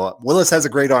so Willis has a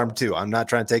great arm too. I'm not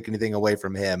trying to take anything away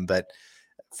from him, but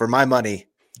for my money,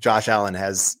 Josh Allen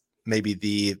has maybe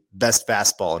the best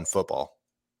fastball in football.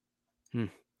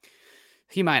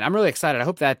 He might. I'm really excited. I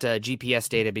hope that GPS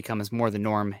data becomes more the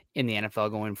norm in the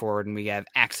NFL going forward and we have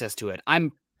access to it.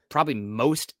 I'm probably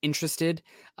most interested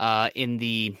in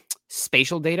the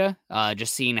spatial data,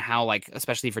 just seeing how, like,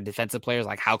 especially for defensive players,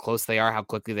 like how close they are, how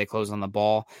quickly they close on the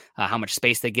ball, how much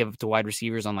space they give to wide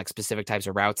receivers on like specific types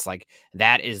of routes. Like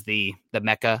that is the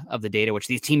mecca of the data, which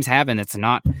these teams have, and it's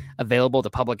not available to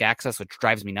public access, which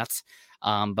drives me nuts.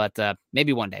 But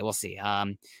maybe one day we'll see.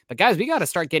 But guys, we got to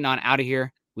start getting on out of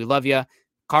here. We love you.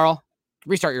 Carl,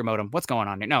 restart your modem. What's going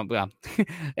on here? No,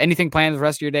 anything planned the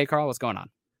rest of your day, Carl? What's going on?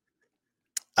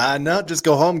 No, just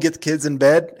go home, get the kids in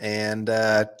bed, and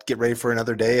get ready for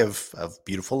another day of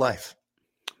beautiful life.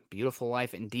 Beautiful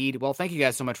life indeed. Well, thank you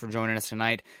guys so much for joining us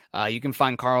tonight. You can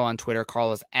find Carl on Twitter.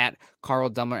 Carl is at Carl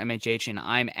Dummler MHH, and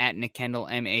I'm at Nick Kendall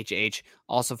MHH.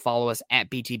 Also follow us at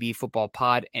BTB Football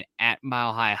Pod and at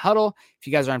Mile High Huddle. If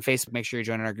you guys are on Facebook, make sure you're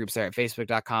joining our groups there at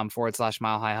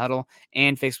facebook.com/Mile High Huddle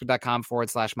and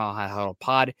facebook.com/Mile High Huddle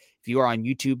Pod. If you are on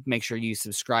YouTube, make sure you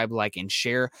subscribe, like, and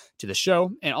share to the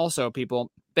show. And also,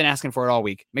 people been asking for it all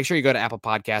week. Make sure you go to Apple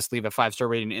Podcasts, leave a 5-star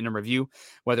rating and a review,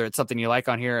 whether it's something you like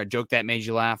on here, a joke that made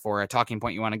you laugh, or a talking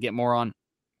point you want to get more on.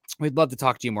 We'd love to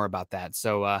talk to you more about that.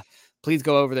 So please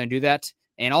go over there and do that.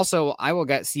 And also, I will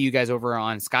see you guys over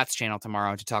on Scott's channel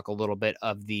tomorrow to talk a little bit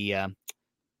of the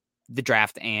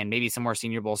draft and maybe some more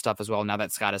Senior Bowl stuff as well. Now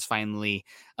that Scott is finally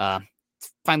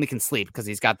can sleep because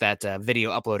he's got that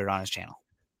video uploaded on his channel.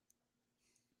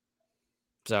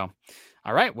 So,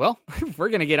 all right, well, we're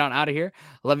going to get on out of here.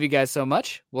 Love you guys so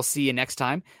much. We'll see you next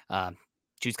time.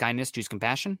 Choose kindness, choose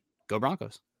compassion. Go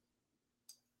Broncos.